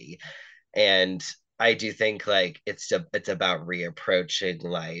alley, and I do think like it's about reapproaching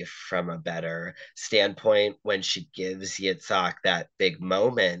life from a better standpoint when she gives Yitzhak that big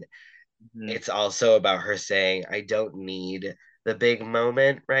moment. Mhm. It's also about her saying, I don't need the big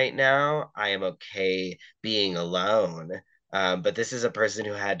moment right now. I am okay being alone. But this is a person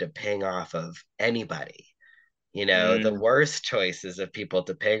who had to ping off of anybody, the Mm, worst choices of people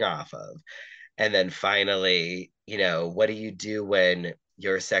to ping off of. And then finally, what do you do when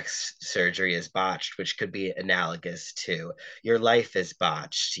your sex surgery is botched, which could be analogous to your life is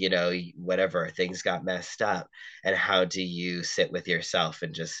botched, whatever, things got messed up. And how do you sit with yourself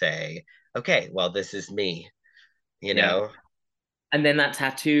and just say, okay, well, this is me, you yeah. know? And then that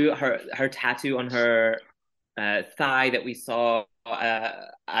tattoo, her tattoo on her thigh that we saw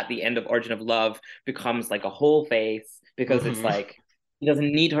at the end of Origin of Love becomes like a whole face because it's Hmm. like he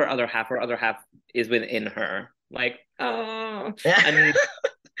doesn't need her other half is within her. Like, oh, and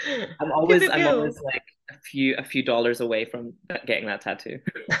Pew, pew, I'm pew. always like a few dollars away from getting that tattoo.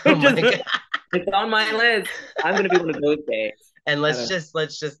 Oh my Just God. it's on my list. I'm gonna be one of those days. And I don't know.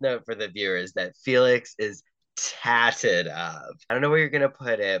 let's just note for the viewers that Felix is tatted up. I don't know where you're gonna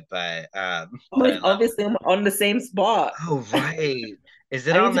put it, Oh but my, I love it. obviously I'm on the same spot. Oh right. Is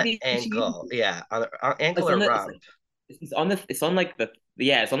it I on need to the be cheap. ankle? Yeah, on the ankle It's or on the rump? it's on like the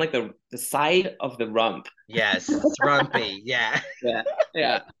yeah, it's on like the side of the rump. Yes, rumpy. Yeah. Yeah.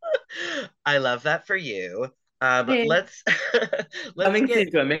 Yeah. I love that for you. Hey, Let's let's coming get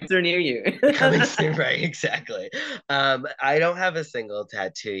soon to a mixer near you. coming soon, right? Exactly. I don't have a single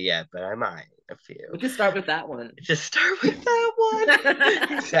tattoo yet, but I might a few. We'll just start with that one. Just start with that one.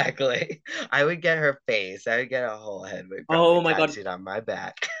 Exactly. I would get her face. I would get a whole Hedwig probably Oh my God. tattooed on my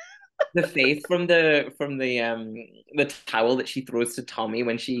back. The face from the towel that she throws to Tommy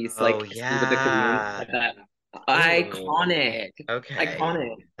when she's Oh like with the Korean yeah. like that. Ooh. Iconic. Okay.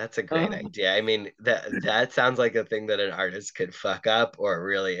 Iconic. That's a great Oh. idea. I mean, that sounds like a thing that an artist could fuck up or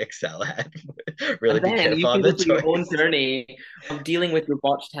really excel at. Really And be then careful you on can the go through your own choice. journey of dealing with your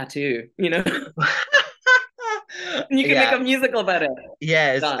botched tattoo, you know? You can make Yeah. a musical about it.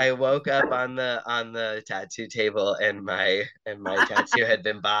 Yes, Done. I woke up on the tattoo table and my tattoo had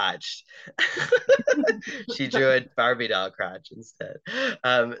been botched. She drew a Barbie doll crotch instead.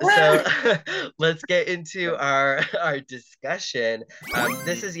 So let's get into our discussion.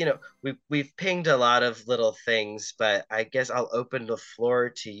 This is, we've pinged a lot of little things, but I guess I'll open the floor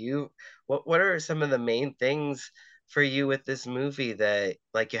to you. What are some of the main things for you with this movie that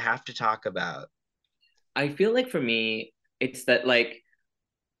like you have to talk about? I feel like for me, it's that like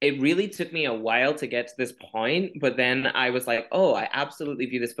it really took me a while to get to this point, but then I was like, oh, I absolutely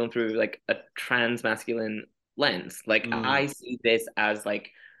view this film through like a trans masculine lens. Like Mm, I see this as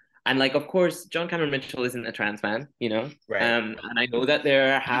like, and like of course, John Cameron Mitchell isn't a trans man, you know? right. And I know that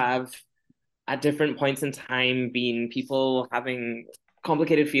there have at different points in time been people having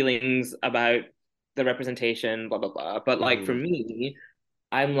complicated feelings about the representation, blah blah blah. But like for Mm, me,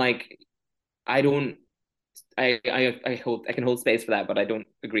 I'm like, I don't I hold I can hold space for that, but I don't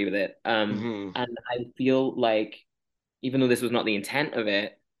agree with it. mhm. And I feel like even though this was not the intent of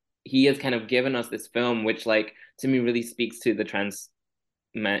it, he has kind of given us this film, which like to me really speaks to the trans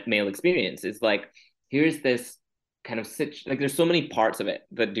male experience. It's like here's this kind of like there's so many parts of it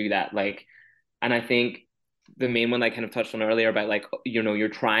that do that. Like, and I think the main one I kind of touched on earlier about like you're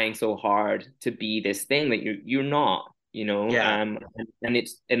trying so hard to be this thing that you're not, Yeah, and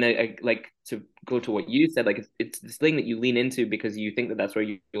it's and like to go to what you said, like it's this thing that you lean into because you think that that's where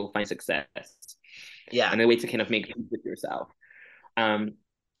you'll find success yeah, and a way to kind of make peace with yourself, um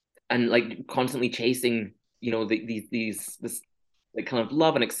and like constantly chasing this like kind of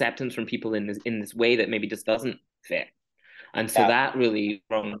love and acceptance from people in this way that maybe just doesn't fit. And so yeah. that really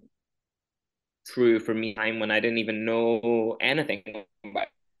rung true for me time when I didn't even know anything about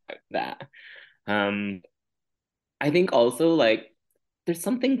that. Um, I think also like there's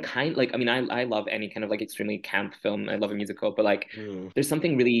something kind like I mean I love any kind of like extremely camp film. I love a musical, but like Mm, there's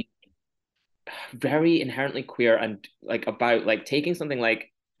something really very inherently queer and like about like taking something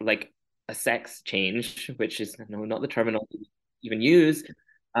like a sex change, which is no not the terminology we even use,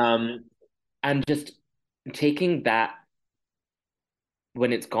 um, and just taking that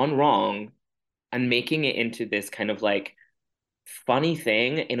when it's gone wrong and making it into this kind of like funny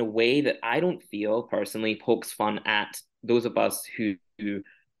thing in a way that I don't feel personally pokes fun at those of us who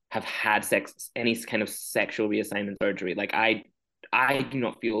have had any kind of sexual reassignment surgery. Like I do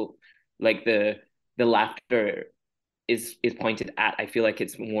not feel like the laughter is pointed at. I feel like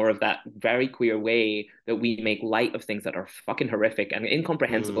it's more of that very queer way that we make light of things that are fucking horrific and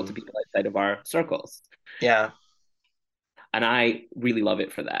incomprehensible to mm. people outside of our circles. Yeah, And I really love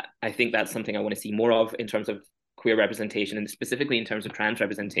it for that. I think that's something I want to see more of in terms of queer representation and specifically in terms of trans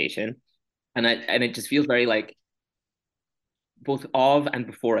representation. And it just feels very like both of and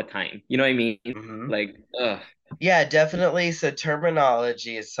before a time. You know what I mean? hmm, Like, ugh. yeah, definitely. So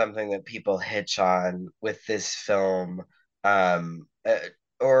terminology is something that people hitch on with this film,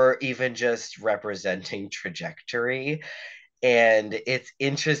 or even just representing trajectory. And it's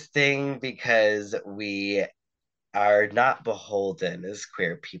interesting because we are not beholden as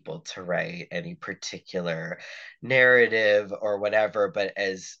queer people to write any particular narrative or whatever, but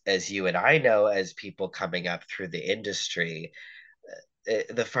as you and I know, as people coming up through the industry,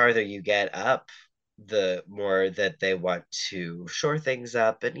 the farther you get up the more that they want to shore things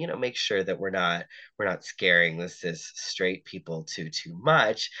up and make sure that we're not scaring the cis straight people too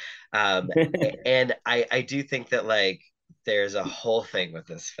much. And I do think that like there's a whole thing with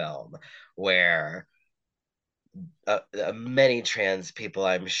this film where many trans people,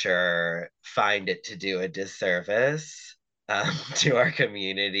 I'm sure, find it to do a disservice to our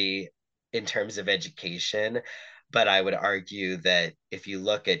community in terms of education. But I would argue that if you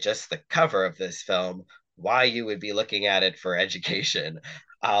look at just the cover of this film, why you would be looking at it for education,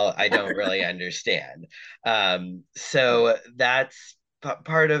 I don't really understand. So that's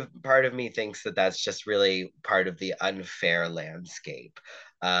part of me thinks that that's just really part of the unfair landscape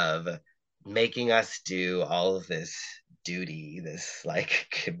of making us do all of this duty, this like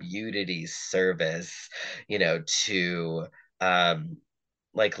community service, to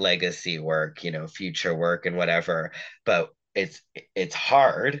like legacy work, future work and whatever. But it's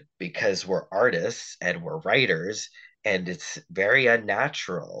hard because we're artists and we're writers, and it's very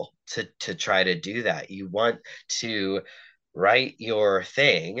unnatural to try to do that. You want to write your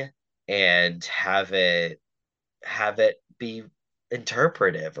thing and have it be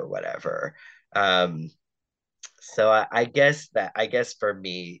interpretive or whatever. Um, so I guess for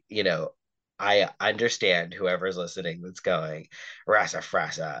me, I understand whoever's listening that's going rasa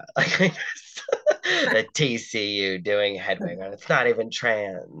frasa like the TCU doing Hedwig and it's not even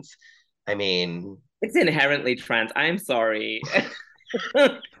trans. I mean, It's inherently trans. I'm sorry.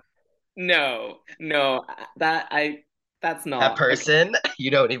 No, no, that's that not okay. person,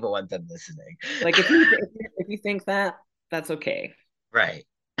 you don't even want them listening. Like if you think that, that's okay. Right.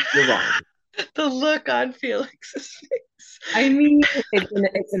 You're wrong. The look on Felix's face. I mean,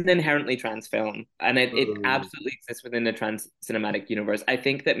 it's an inherently trans film, and it Mm, absolutely exists within the trans cinematic universe. I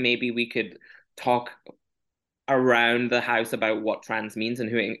think that maybe we could talk around the house about what trans means and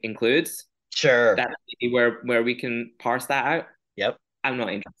who it includes. sure. That's maybe where we can parse that out. Yep. I'm not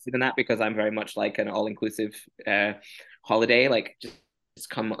interested in that because I'm very much like an all-inclusive holiday. Like just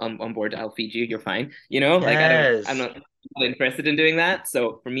come on board, I'll feed you, you're fine. Like I'm Yes. not interested in doing that.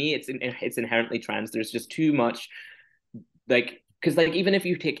 So for me, it's inherently trans. There's just too much like because like even if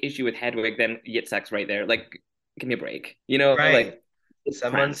you take issue with Hedwig, then Yitzhak's right there. Like, give me a break. Right. Like it's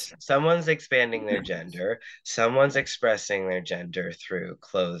Someone's trans. someone's expanding their gender. Someone's expressing their gender through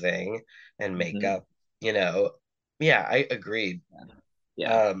clothing and Mhm. makeup, you know. Yeah, I agreed.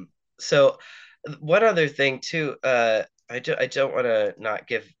 Yeah. So one other thing too, I don't want to not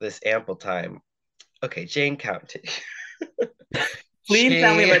give this ample time. Okay, Jane County. Please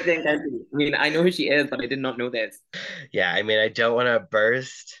tell me She, about Jane Kennedy. I mean, I know who she is, but I did not know this. yeah, I mean, I don't want to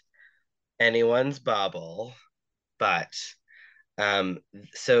burst anyone's bubble, but Um,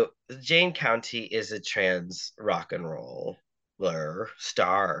 so Jane County is a trans rock and roller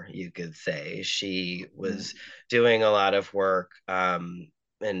star, you could say. She was doing a lot of work and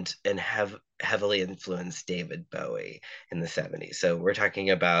have heavily influenced David Bowie in the 70s. So we're talking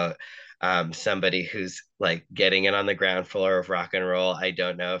about somebody who's like getting in on the ground floor of rock and roll. I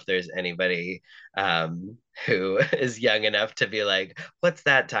don't know if there's anybody who is young enough to be like, what's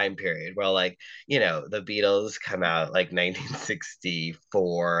that time period? Well, like, the Beatles come out like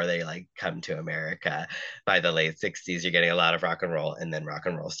 1964. They like come to America. By the late 60s, you're getting a lot of rock and roll, and then rock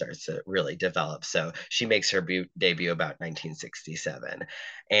and roll starts to really develop. So she makes her debut about 1967,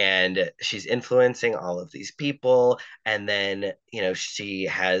 and she's influencing all of these people. And then, she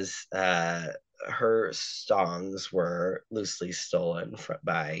has her songs were loosely stolen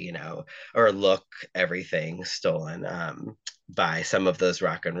by, or look everything stolen by some of those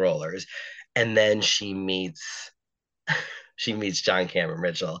rock and rollers. And then she meets John Cameron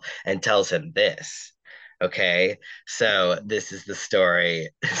Mitchell and tells him this. Okay, so this is the story.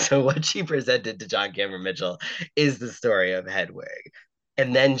 So what she presented to John Cameron Mitchell is the story of Hedwig.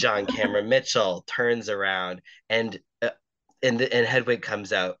 And then John Cameron Mitchell turns around and Hedwig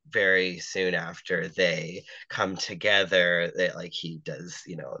comes out very soon after they come together. That like he does,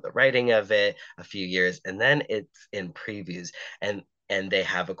 the writing of it a few years, and then it's in previews, and they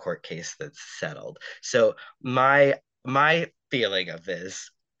have a court case that's settled. So my feeling of this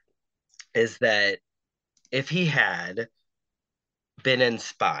is that if he had been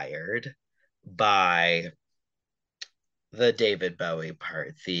inspired by the David Bowie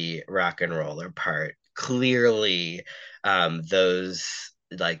part, the rock and roller part, clearly those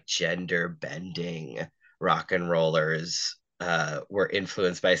like gender bending rock and rollers were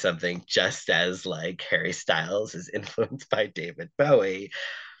influenced by something just as like Harry Styles is influenced by David Bowie.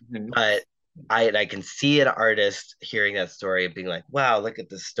 Mhm. But I can see an artist hearing that story and being like, wow, look at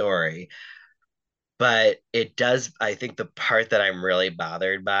the story. But it does, I think the part that I'm really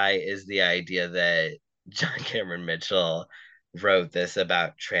bothered by is the idea that John Cameron Mitchell wrote this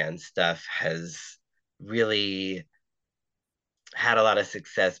about trans stuff has really had a lot of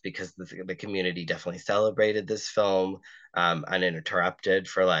success because the community definitely celebrated this film uninterrupted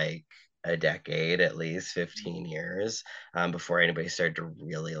for like a decade, at least 15 years, before anybody started to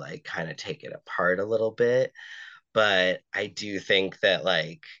really like kind of take it apart a little bit. But I do think that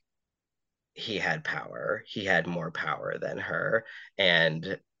like he had power, he had more power than her.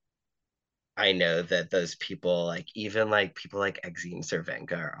 And I know that those people, like even like people like Exene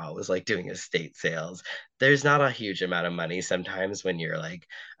Cervenka, are always like doing estate sales. There's not a huge amount of money sometimes when you're like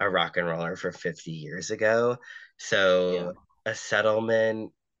a rock and roller for 50 years ago. Yeah. So a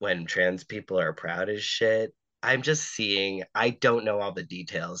settlement when trans people are proud as shit. I'm just seeing, I don't know all the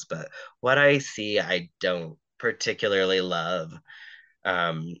details, but what I see, I don't particularly love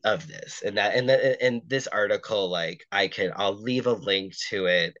of this. And this article, like I'll leave a link to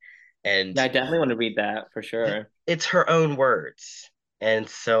it, and Yeah, I definitely want to read that for sure. it's her own words. And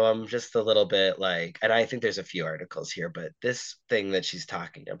so I'm just a little bit like, and I think there's a few articles here, but this thing that she's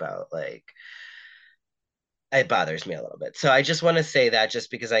talking about, like, it bothers me a little bit. So I just want to say that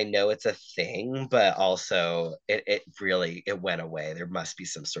just because I know it's a thing, but also it really it went away. There must be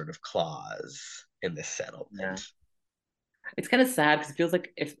some sort of clause in this Yeah. settlement. It's kind of sad because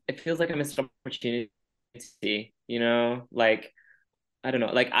it feels like a missed opportunity, you know? Like I don't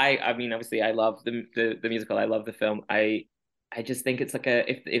know. Like I mean obviously I love the musical. I love the film. I just think it's like a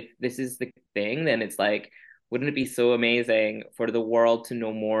if this is the thing, then it's like wouldn't it be so amazing for the world to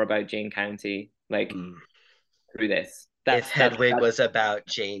know more about Jane County like Mm. through this? If Hedwig That's was about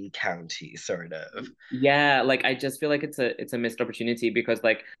Jane County, sort of. yeah, like I just feel like it's a missed opportunity because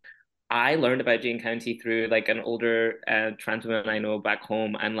like I learned about Jane County through like an older trans woman I know back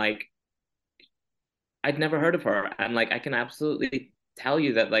home, and like I'd never heard of her, and like I can absolutely tell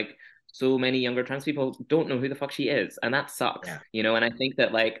you that like so many younger trans people don't know who the fuck she is, and that sucks, Yeah. you know. And I think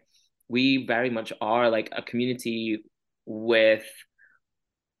that like we very much are like a community with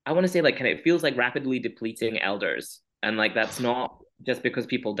I want to say like kind of it feels like rapidly depleting elders, and like that's not just because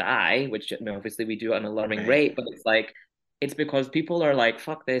people die, which you know, obviously we do at an alarming Right. rate, but it's because people are like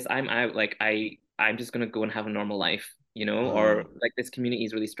fuck this, I'm out, like I'm just gonna go and have a normal life, you know, or Mm. like this community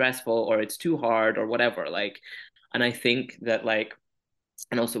is really stressful, or it's too hard, or whatever, like, and I think that like,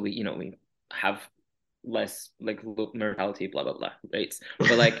 and also we you know we have less like mortality, blah blah blah rates,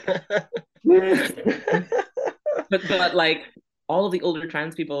 but like. But like all of the older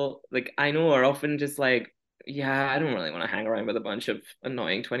trans people, like I know, are often just like, yeah, I don't really want to hang around with a bunch of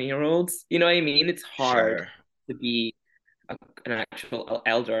annoying 20-year-olds. You know what I mean? It's hard Sure. to be an actual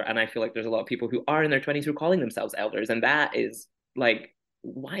elder, and I feel like there's a lot of people who are in their 20s who are calling themselves elders, and that is like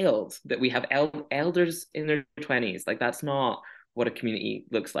wild that we have elders in their 20s. Like that's not what a community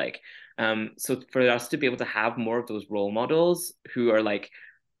looks like. So for us to be able to have more of those role models who are like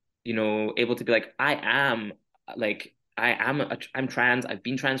you know, able to be like, I'm trans. I've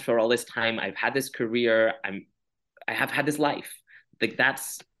been trans for all this time. I've had this career. I have had this life. Like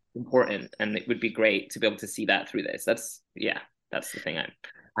that's important, and it would be great to be able to see that through this. Yeah, that's the thing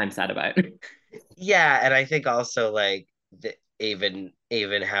I'm sad about. Yeah, and I think also like even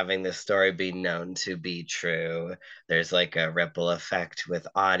having this story be known to be true, there's like a ripple effect with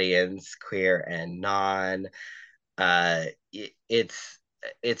audience, queer and non.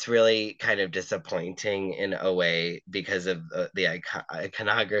 It's really kind of disappointing in a way because of the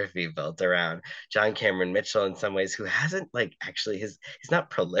iconography built around John Cameron Mitchell in some ways, who hasn't like actually he's not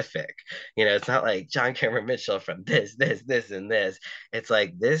prolific. You know, it's not like John Cameron Mitchell from this, and this. It's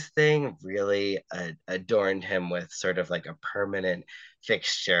like this thing really adorned him with sort of like a permanent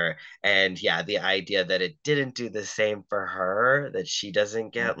fixture. And yeah, the idea that it didn't do the same for her, that she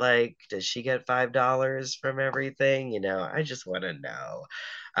doesn't get like, does she get $5 from everything? You know, I just want to know.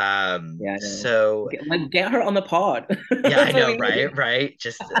 Yeah, I know. So Get her on the pod. yeah, I That's what know, we right? need. Right.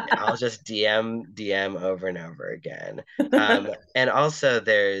 Just I'll just DM over and over again. And also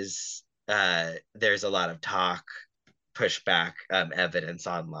there's a lot of talk, pushback, evidence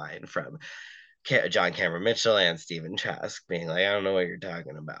online from John Cameron Mitchell and Stephen Trask being like, I don't know what you're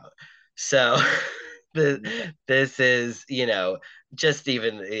talking about. So this is, you know, just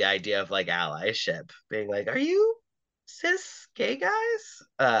even the idea of like allyship being like, are you cis gay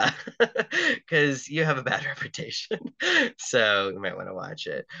guys? Because you have a bad reputation. So you might want to watch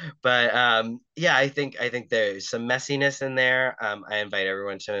it. But yeah, I think there's some messiness in there. I invite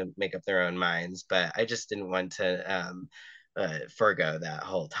everyone to make up their own minds, but I just didn't want to forego that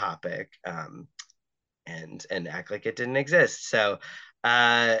whole topic and act like it didn't exist. So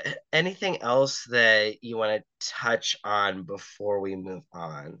Uh, anything else that you want to touch on before we move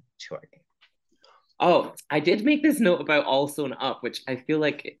on to our game? Oh, I did make this note about All Sewn Up, which I feel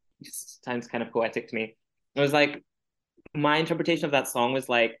like it just sounds kind of poetic to me. It was like my interpretation of that song was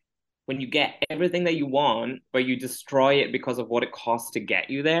like when you get everything that you want, but you destroy it because of what it costs to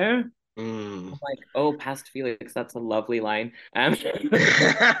get you there. Mm. I'm like, oh, past Felix, that's a lovely line.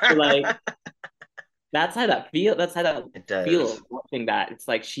 Like that's how that feel. That's how that It does. feels watching that. It's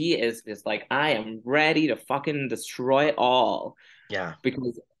like she is just like I am ready to fucking destroy it all Yeah.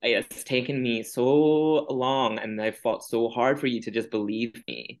 because it's taken me so long and I fought so hard for you to just believe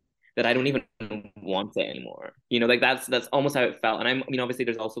me that I don't even want it anymore. You know, like that's almost how it felt. And I mean, obviously,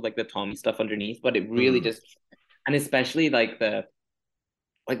 there's also like the Tommy stuff underneath, but it really Mm. just and especially like the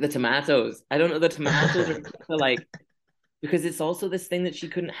tomatoes. I don't know, the tomatoes are like because it's also this thing that she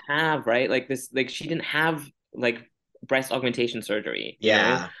couldn't have, right? Like this, like she didn't have like breast augmentation surgery, you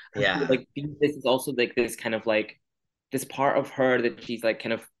know? Yeah. And so, Yeah. like this is also like this kind of like this part of her that she's like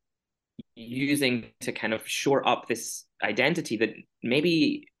kind of using to kind of shore up this identity that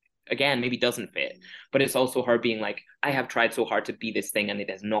maybe again maybe doesn't fit, but it's also her being like I have tried so hard to be this thing and it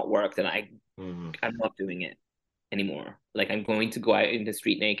has not worked and Mm. I'm not doing it anymore. Like I'm going to go out in the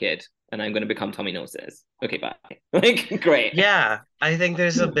street naked and I'm going to become Tommy Noses. Okay, bye. Like great. Yeah, I think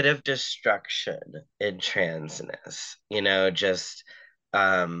there's a bit of destruction in transness, just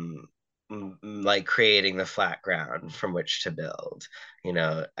um like creating the flat ground from which to build.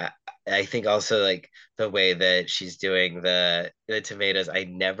 I think also like the way that she's doing the tomatoes, I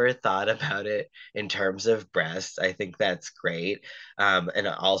never thought about it in terms of breasts. I think that's great. And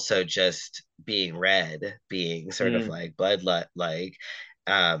also just being red, being sort of Mm, like blood like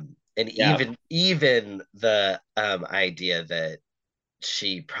and yeah. even the idea that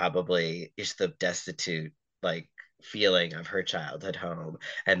she probably is the destitute like feeling of her childhood home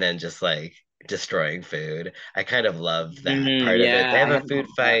and then just like destroying food. I kind of love that Mm, part of it. They yeah, have I a haven't food thought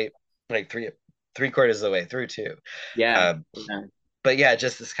of that. fight like three quarters of the way through too. Yeah. um Yeah. but yeah,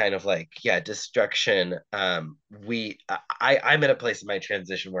 just this kind of like, yeah, destruction. I'm in a place in my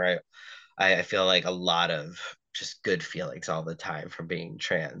transition where I feel like a lot of just good feelings all the time from being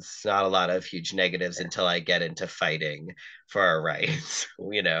trans. Not a lot of huge negatives until I get into fighting for our rights,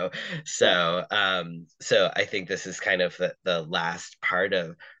 you know. Yeah. So I think this is kind of the last part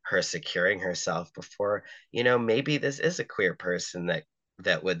of her securing herself before, maybe this is a queer person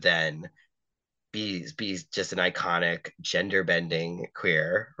that would then be just an iconic gender bending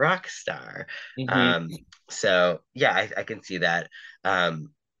queer rock star. Hmm. Um, so yeah, I can see that.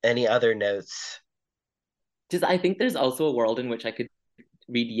 Any other notes? Just I think there's also a world in which I could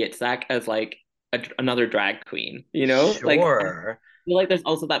read Yitzhak as like another drag queen, you know? Like I Sure. feel like there's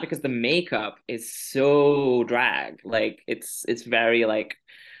also that because the makeup is so drag. Like it's very like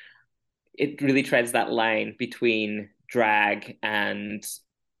it really treads that line between drag and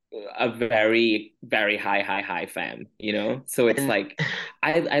a very very high femme, you know? So it's And like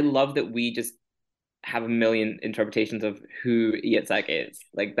I love that we just have a million interpretations of who Yitzhak is.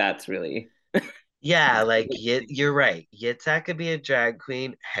 Like that's really yeah, like you're right. Yitzhak could be a drag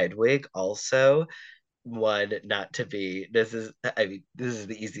queen. Hedwig also. One, not to be, I mean, this is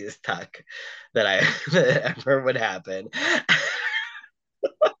the easiest tuck that ever would happen.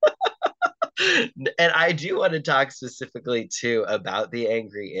 And I do want to talk specifically too about the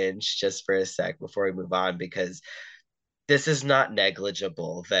angry inch just for a sec before we move on, because this is not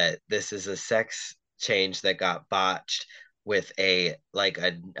negligible that this is a sex change that got botched with a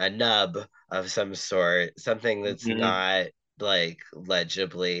nub of some sort, something that's Mhm. not like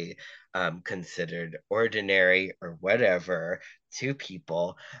legibly considered ordinary or whatever to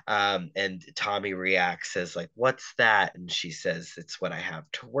people. And Tommy reacts as like, "What's that?" And she says, "It's what I have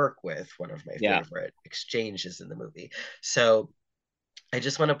to work with." One of my Yeah. favorite exchanges in the movie. So I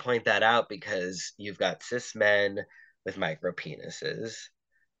just want to point that out because you've got cis men with micro penises.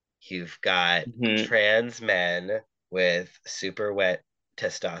 You've got Mhm. trans men with super wet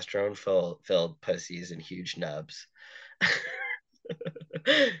filled pussies and huge nubs.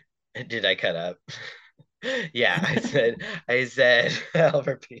 Did I cut up? Yeah, I said, I'll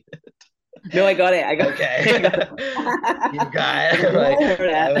repeat it. No, I got it. I got Okay. it. I got You've it. got like, I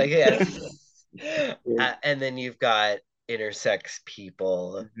heard I'm that. like, yes. And then you've got intersex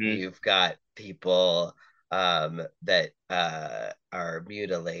people. Mhm. You've got people that are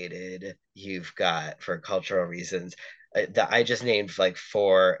mutilated. You've got, for cultural reasons, that I just named like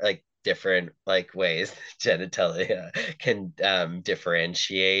four like different like ways genitalia can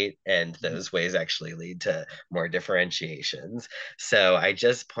differentiate, and those ways actually lead to more differentiations. So I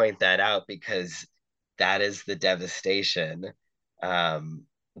just point that out because that is the devastation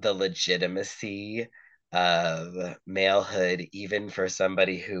the legitimacy of malehood, even for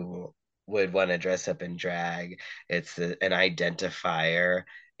somebody who would want to dress up in drag. It's an identifier,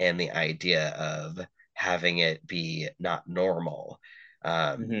 and the idea of having it be not normal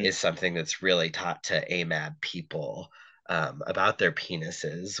Hmm. is something that's really taught to AMAB people about their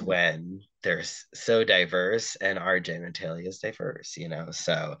penises when they're so diverse and our genitalia is diverse, you know?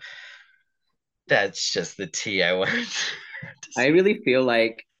 So that's just the tea I wanted to I speak. really feel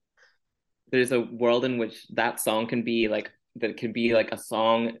like there's a world in which that song can be like that can be like a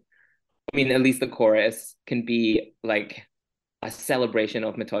song. I mean, at least the chorus can be like a celebration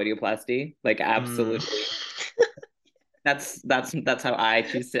of metoidioplasty. Like Mm. absolutely. That's how I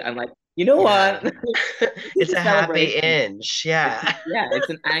choose to. I'm like, you know what? Yeah. This It's is a a happy celebration. inch. Yeah. Yeah, it's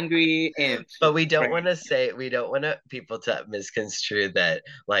an angry inch. But It's great. we don't want to people to misconstrue that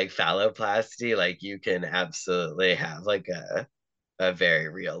like phalloplasty, like you can absolutely have like a very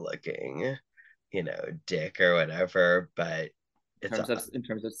real looking, you know, dick or whatever, but it's In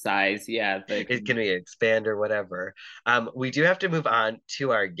terms of size, yeah, they it can. can be expand or whatever. We do have to move on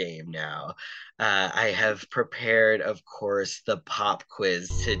to our game now. I have prepared, of course, the pop quiz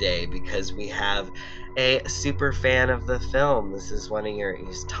today because we have a super fan of the film. This is one of your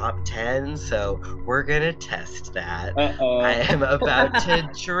top 10, so we're going to test that. I Uh-oh. am about to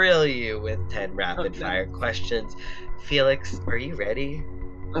drill you with 10 Oh rapid no. fire questions. Felix, are you ready?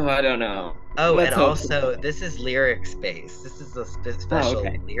 Oh, I don't know. Oh, and Let's hope so. also, this is lyric space. This is a Oh, special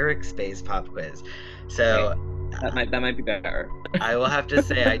okay. lyric space pop quiz. Okay. So That might be better. I will have to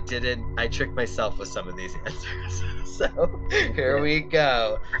say I tricked myself with some of these answers. So here Yeah. we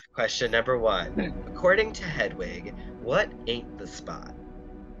go. Question number one. According to Hedwig, what ain't the spot?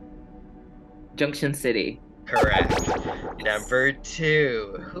 Junction City. Correct. Number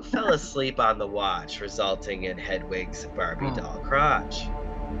two. Who fell asleep on the watch, resulting in Hedwig's Barbie Oh. doll crotch?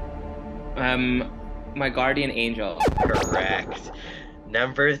 My guardian angel. Correct.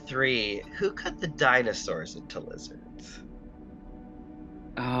 Number three. Who cut the dinosaurs into lizards?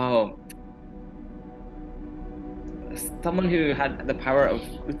 Oh, someone who had the power of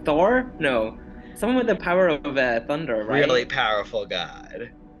Thor? No, someone with the power of thunder, Really right? powerful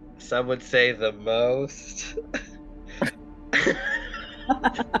god. Some would say the most.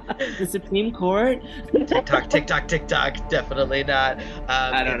 The Supreme Court? Tick tock, tick tock, tick tock. Definitely not.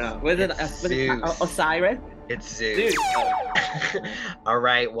 I don't know. Was it It's Zeus. Osiris? It's Dude. Zeus. All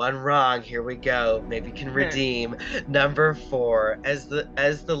right, one wrong. Here we go. Maybe you can redeem. Number four. As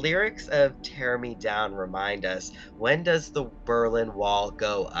the lyrics of "Tear Me Down" remind us, when does the Berlin Wall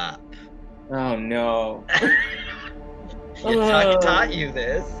go up? Oh no. Taught you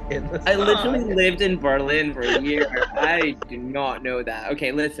this in the I literally song. lived in Berlin for a year. I do not know that.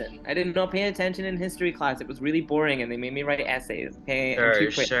 Okay, listen. I did not pay attention in history class. It was really boring and they made me write essays. Okay, I'm too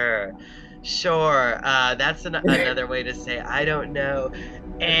Sure, quick. sure. Sure. That's another way to say I don't know.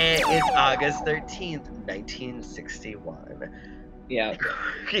 And it's August 13th, 1961. Yeah.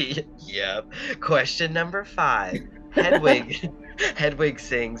 Yep. Question number five. Hedwig Hedwig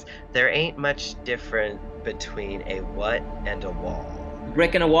sings, "There ain't much different between a what and a wall."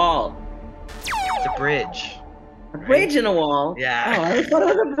 Brick in a wall. It's a bridge. A Right? bridge in a wall. Yeah. Oh, I thought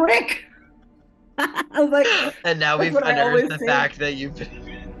it was a brick. I was like, And now that's we've what I unearthed always the say. fact that you've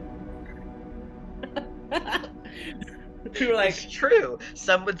You were like, it's true.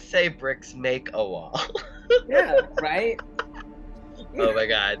 Some would say bricks make a wall. yeah, right? Oh my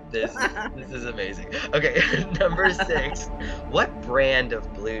god, this is amazing. Okay, number six. What brand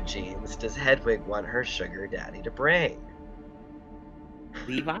of blue jeans does Hedwig want her sugar daddy to bring?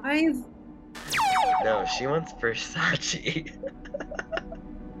 Levi's? No, she wants Versace.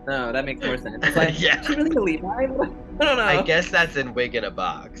 No, that makes more sense. It's like, Yeah. is she really a Levi's? I don't know. I guess that's in wig in a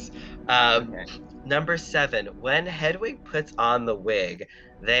box. Okay. Number seven. When Hedwig puts on the wig,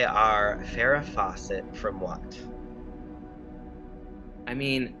 they are Farrah Fawcett from what? I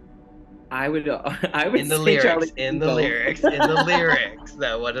mean, I would In the say lyrics, Charlie in the Puth. lyrics, in the lyrics.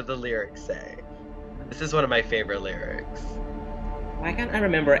 Now, what do the lyrics say? This is one of my favorite lyrics. Why can't I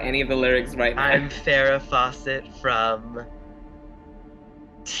remember any of the lyrics right now? I'm Farrah Fawcett from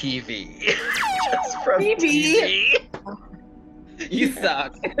TV. Just from TV? TV. You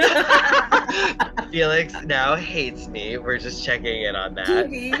suck. Felix now hates me. We're just checking in on that.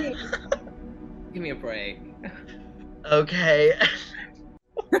 TV. Give me a break. Okay.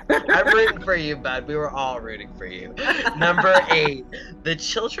 I'm rooting for you, bud. We were all rooting for you. Number eight. The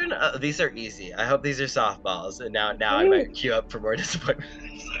children these are easy. I hope these are softballs. And now I might queue up for more disappointment.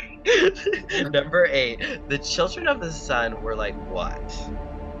 Number eight. The children of the sun were like what?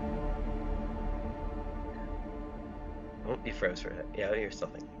 Oh, you froze for it. Yeah, you're still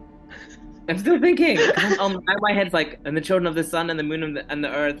thinking. I'm still thinking. My head's like, and the children of the sun and the moon and the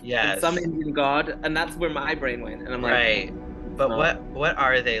earth and Yes. some Indian god, and that's where my brain went. And I'm like, Right. But not. what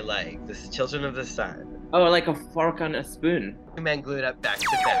are they like? The children of the sun. Oh, like a fork on a spoon. Two men glued up back to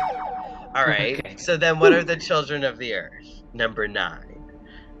back. All right. Okay. So then what are the children of the earth? Number 9.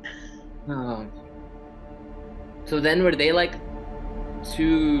 Oh. So then were they like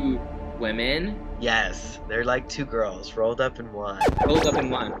two women Yes, they're like two girls rolled up in one. rolled up in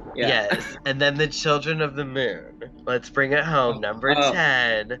one? Yeah. Yes. And then the children of the moon. Let's bring it home. Number Oh.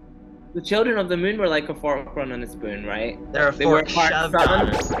 10. The children of the moon were like a fork on a spoon, right? They're a They were fork part shoved sun. on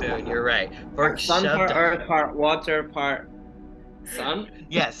a spoon. You're right. Fork Part sun, shoved part on. earth, part water, part sun.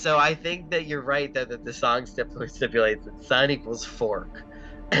 Yeah, so I think that you're right that the song stipulates that sun equals fork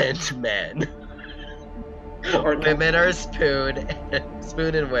and men. Women are spoon,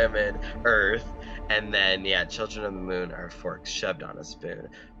 spoon and women, earth. And then, yeah, children of the moon are forks shoved on a spoon.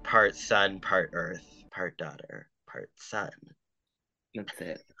 Part sun, part earth, part daughter, part sun. That's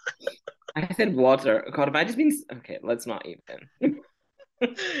it. I said water. God, have I just been... Okay, let's not even.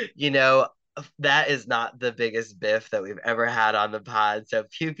 You know, that is not the biggest biff that we've ever had on the pod. So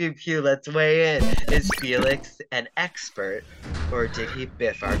pew pew pew, let's weigh in. Is Felix an expert or did he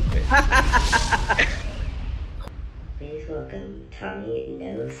biff our quiz? Please welcome Tommy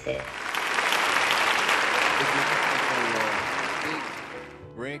No Sit. Big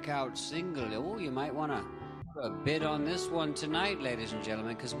breakout single. Oh, you might want to put a bid on this one tonight, ladies and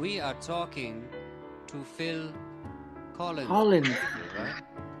gentlemen, because we are talking to Phil Collins. Collins. Right?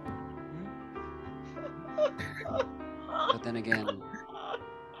 But then again,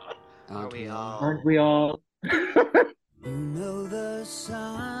 aren't we all? Aren't we all? You know the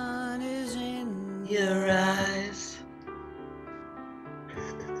sun is in Your eyes.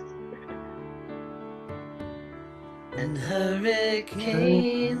 And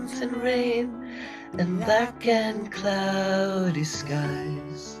hurricanes and rain and black and cloudy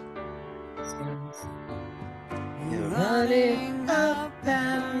skies. You're running up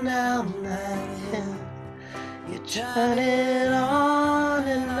and down that hill. You're turning on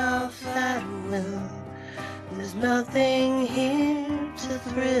and off that will. There's nothing here to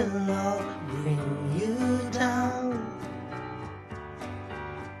thrill or bring you down.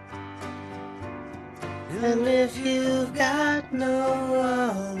 And if you've got no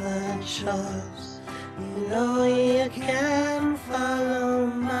other choice, you know you can follow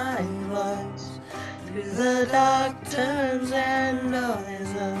my voice through the dark turns and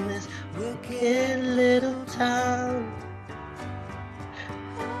noise of this wicked little town.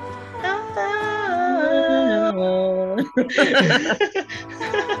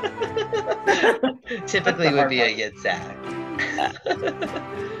 Typically would be a Yitzhak.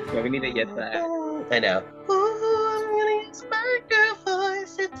 Yeah, we need to get that. I know. Ooh, I'm gonna use my girl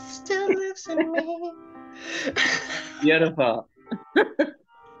voice. It still lives in me. Beautiful.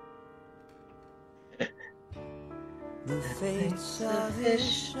 the fates The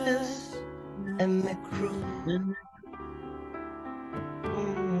vicious and the cruel.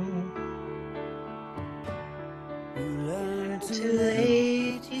 You learn Too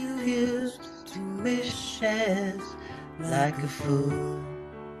late, you used to wishes like a fool.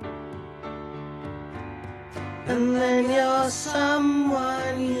 And then you're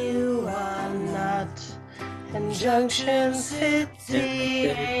someone you are not. And Junction City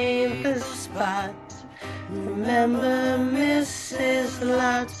ain't the spot. Remember Mrs.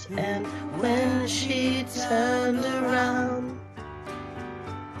 Lot and when she turned around.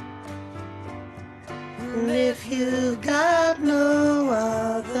 And if you've got no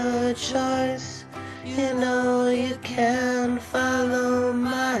other choice, you know you can follow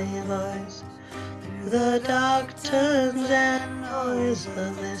my voice through the dark turns and noise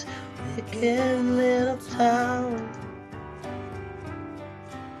of this wicked little town.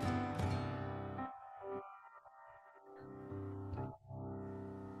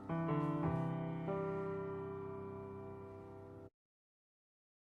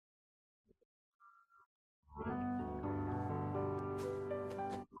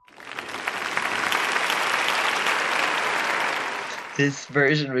 This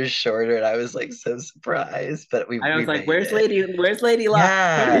version was shorter and I was like so surprised, but we I was like, made "Where's it. Lady Luck?"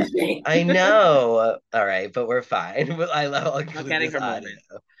 Yeah, I know. All right, but we're fine. I love I'll include getting this her audio. moment.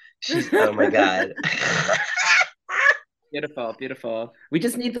 She's oh my god. Beautiful, beautiful. We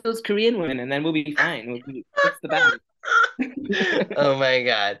just need those Korean women, and then we'll be fine. We'll be, fix the band. Oh my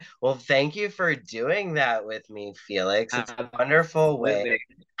God. Well, thank you for doing that with me, Felix. It's a wonderful way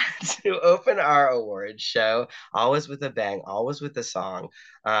Absolutely. to open our awards show, always with a bang, always with a song.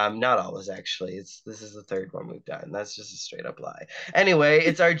 Not always actually. This is the third one we've done. That's just a straight up lie. Anyway,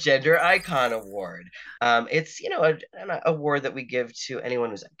 it's our Gender Icon Award. It's an award that we give to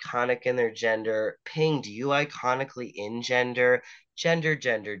anyone who's iconic in their gender. Ping, do you iconically in gender?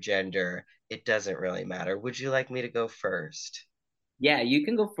 Gender. It doesn't really matter. Would you like me to go first? Yeah, you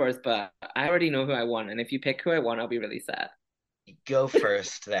can go first, but I already know who I want, and if you pick who I want, I'll be really sad. Go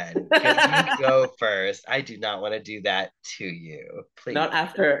first then. You go first. I do not want to do that to you. Please. Not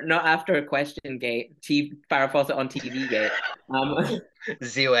after Question Gate, Farrah Fawcett on TV Gate.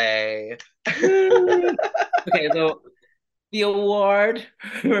 Ziwe. Okay, so the award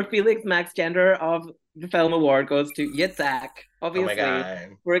for Felix Max Gender of the Film Award goes to Yitzhak, Oh my obviously, God.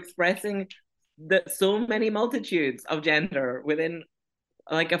 for expressing so many multitudes of gender within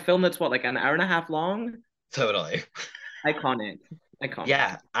like a film that's what, like an hour and a half long? Totally. Iconic. Iconic.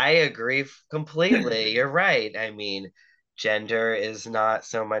 Yeah, I agree completely. You're right. I mean, gender is not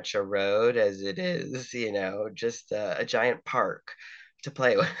so much a road as it is, just a giant park to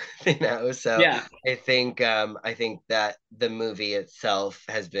play with, So Yeah. I think that the movie itself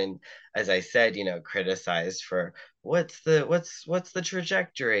has been, as I said, criticized for what's the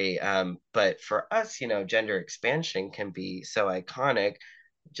trajectory. But for us, gender expansion can be so iconic,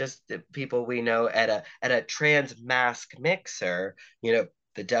 just the people we know at a trans mask mixer, the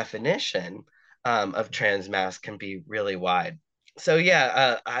definition of trans mask can be really wide. So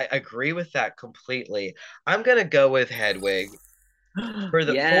yeah, I agree with that completely. I'm gonna go with Hedwig for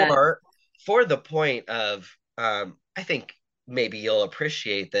the Yeah. for the point of I think maybe you'll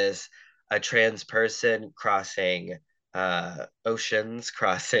appreciate this, a trans person crossing oceans,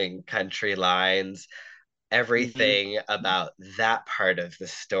 crossing country lines, Mhm. everything about that part of the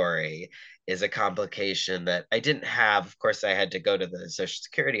story is a complication that I didn't have. Of course, I had to go to the Social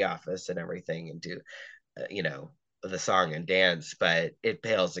Security office and everything and do, the song and dance, but it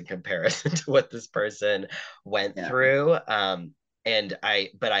pales in comparison to what this person went Yeah. through.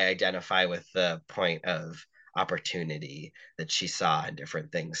 But I identify with the point of opportunity that she saw in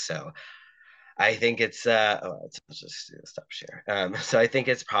different things. So I think let's just stop share. So I think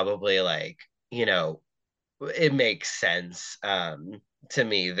it's probably like, you know, it makes sense to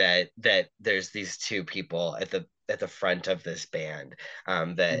me that there's these two people at the front of this band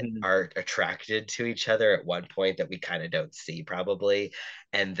that Mhm. are attracted to each other at one point that we kind of don't see probably,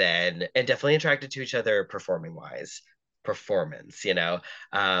 and definitely attracted to each other performing wise, performance,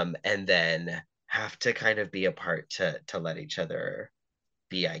 and then have to kind of be apart to let each other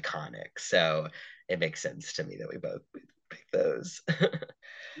be iconic. So it makes sense to me that we both pick those.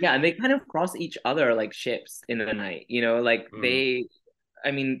 Yeah, and they kind of cross each other like ships in the night, like Mm.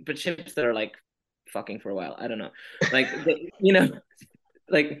 I mean, but ships that are like fucking for a while. I don't know. Like,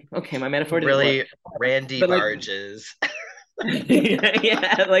 like, okay, my metaphor didn't work. Really Randy But like, Barges.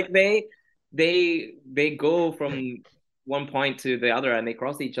 yeah, like they go from one point to the other and they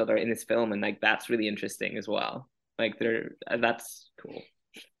cross each other in this film, and like that's really interesting as well. Like that's cool.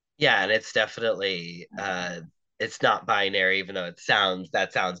 Yeah, and it's definitely it's not binary, even though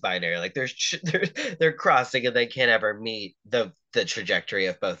that sounds binary. Like they're crossing and they can't ever meet. The trajectory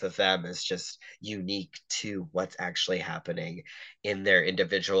of both of them is just unique to what's actually happening in their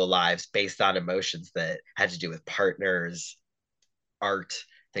individual lives based on emotions that had to do with partners, art,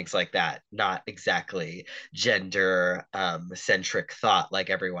 things like that. Not exactly gender centric thought like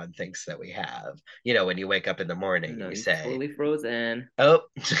everyone thinks that we have. When you wake up in the morning and No, you you're say, totally frozen. "Oh,"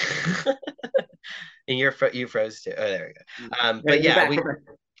 and you froze too. Oh, there we go. But Right, we're yeah, back.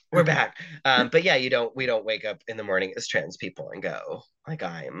 we're back. But yeah, we don't wake up in the morning as trans people and go like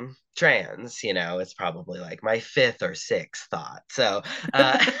I'm trans. It's probably like my fifth or sixth thought. So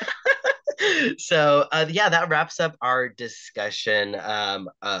yeah, that wraps up our discussion,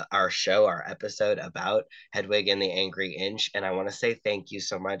 our show, our episode about Hedwig and the Angry Inch. And I want to say thank you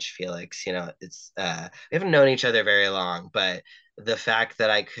so much, Felix. It's we haven't known each other very long, but the fact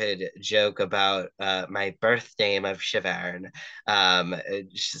that I could joke about my birth name of Chivern it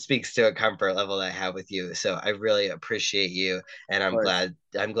just speaks to a comfort level that I have with you. So I really appreciate you, and Of course.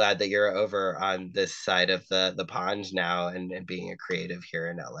 I'm glad that you're over on this side of the pond now, and being a creative here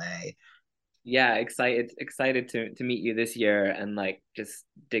in LA. Yeah, excited to meet you this year and like just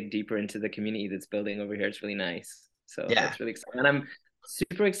dig deeper into the community that's building over here. It's really nice. So Yeah, that's really exciting. And I'm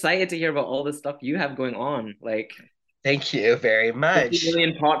super excited to hear about all the stuff you have going on. Like thank you very 50 much.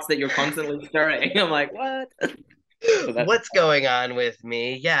 million pots that you're constantly stirring. I'm like, what? So that's What's going on with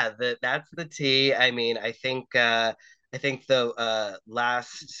me? Yeah, that's the tea. I mean, I think I think the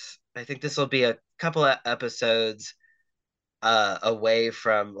I think this will be a couple of episodes away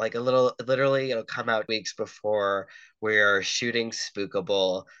from like a little literally it'll come out weeks before we're shooting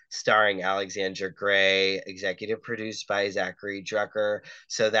Spookable, starring Alexandra Gray, executive produced by Zachary Drucker.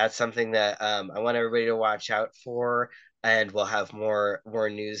 So that's something that I want everybody to watch out for, and we'll have more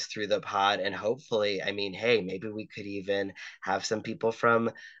news through the pod. And hopefully, I mean, hey, maybe we could even have some people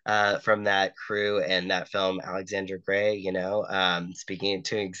from that crew and that film, Alexandra Gray, speaking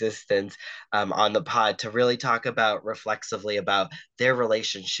into existence, on the pod to really talk about reflexively about their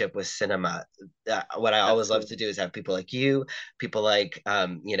relationship with cinema. What I always love to do is have people like you, people like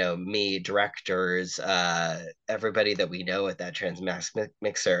me, directors, everybody that we know at that Transmask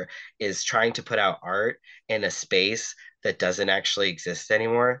Mixer is trying to put out art in a space that doesn't actually exist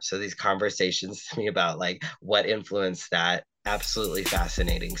anymore. So these conversations to me about like what influenced that, absolutely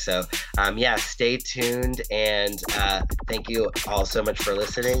fascinating. So yeah, stay tuned, and thank you all so much for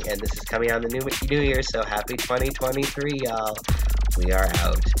listening. And this is coming on the new year, so happy 2023, y'all. We are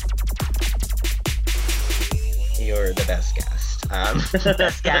out. You're the best guest.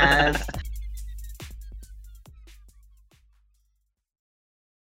 Best guest.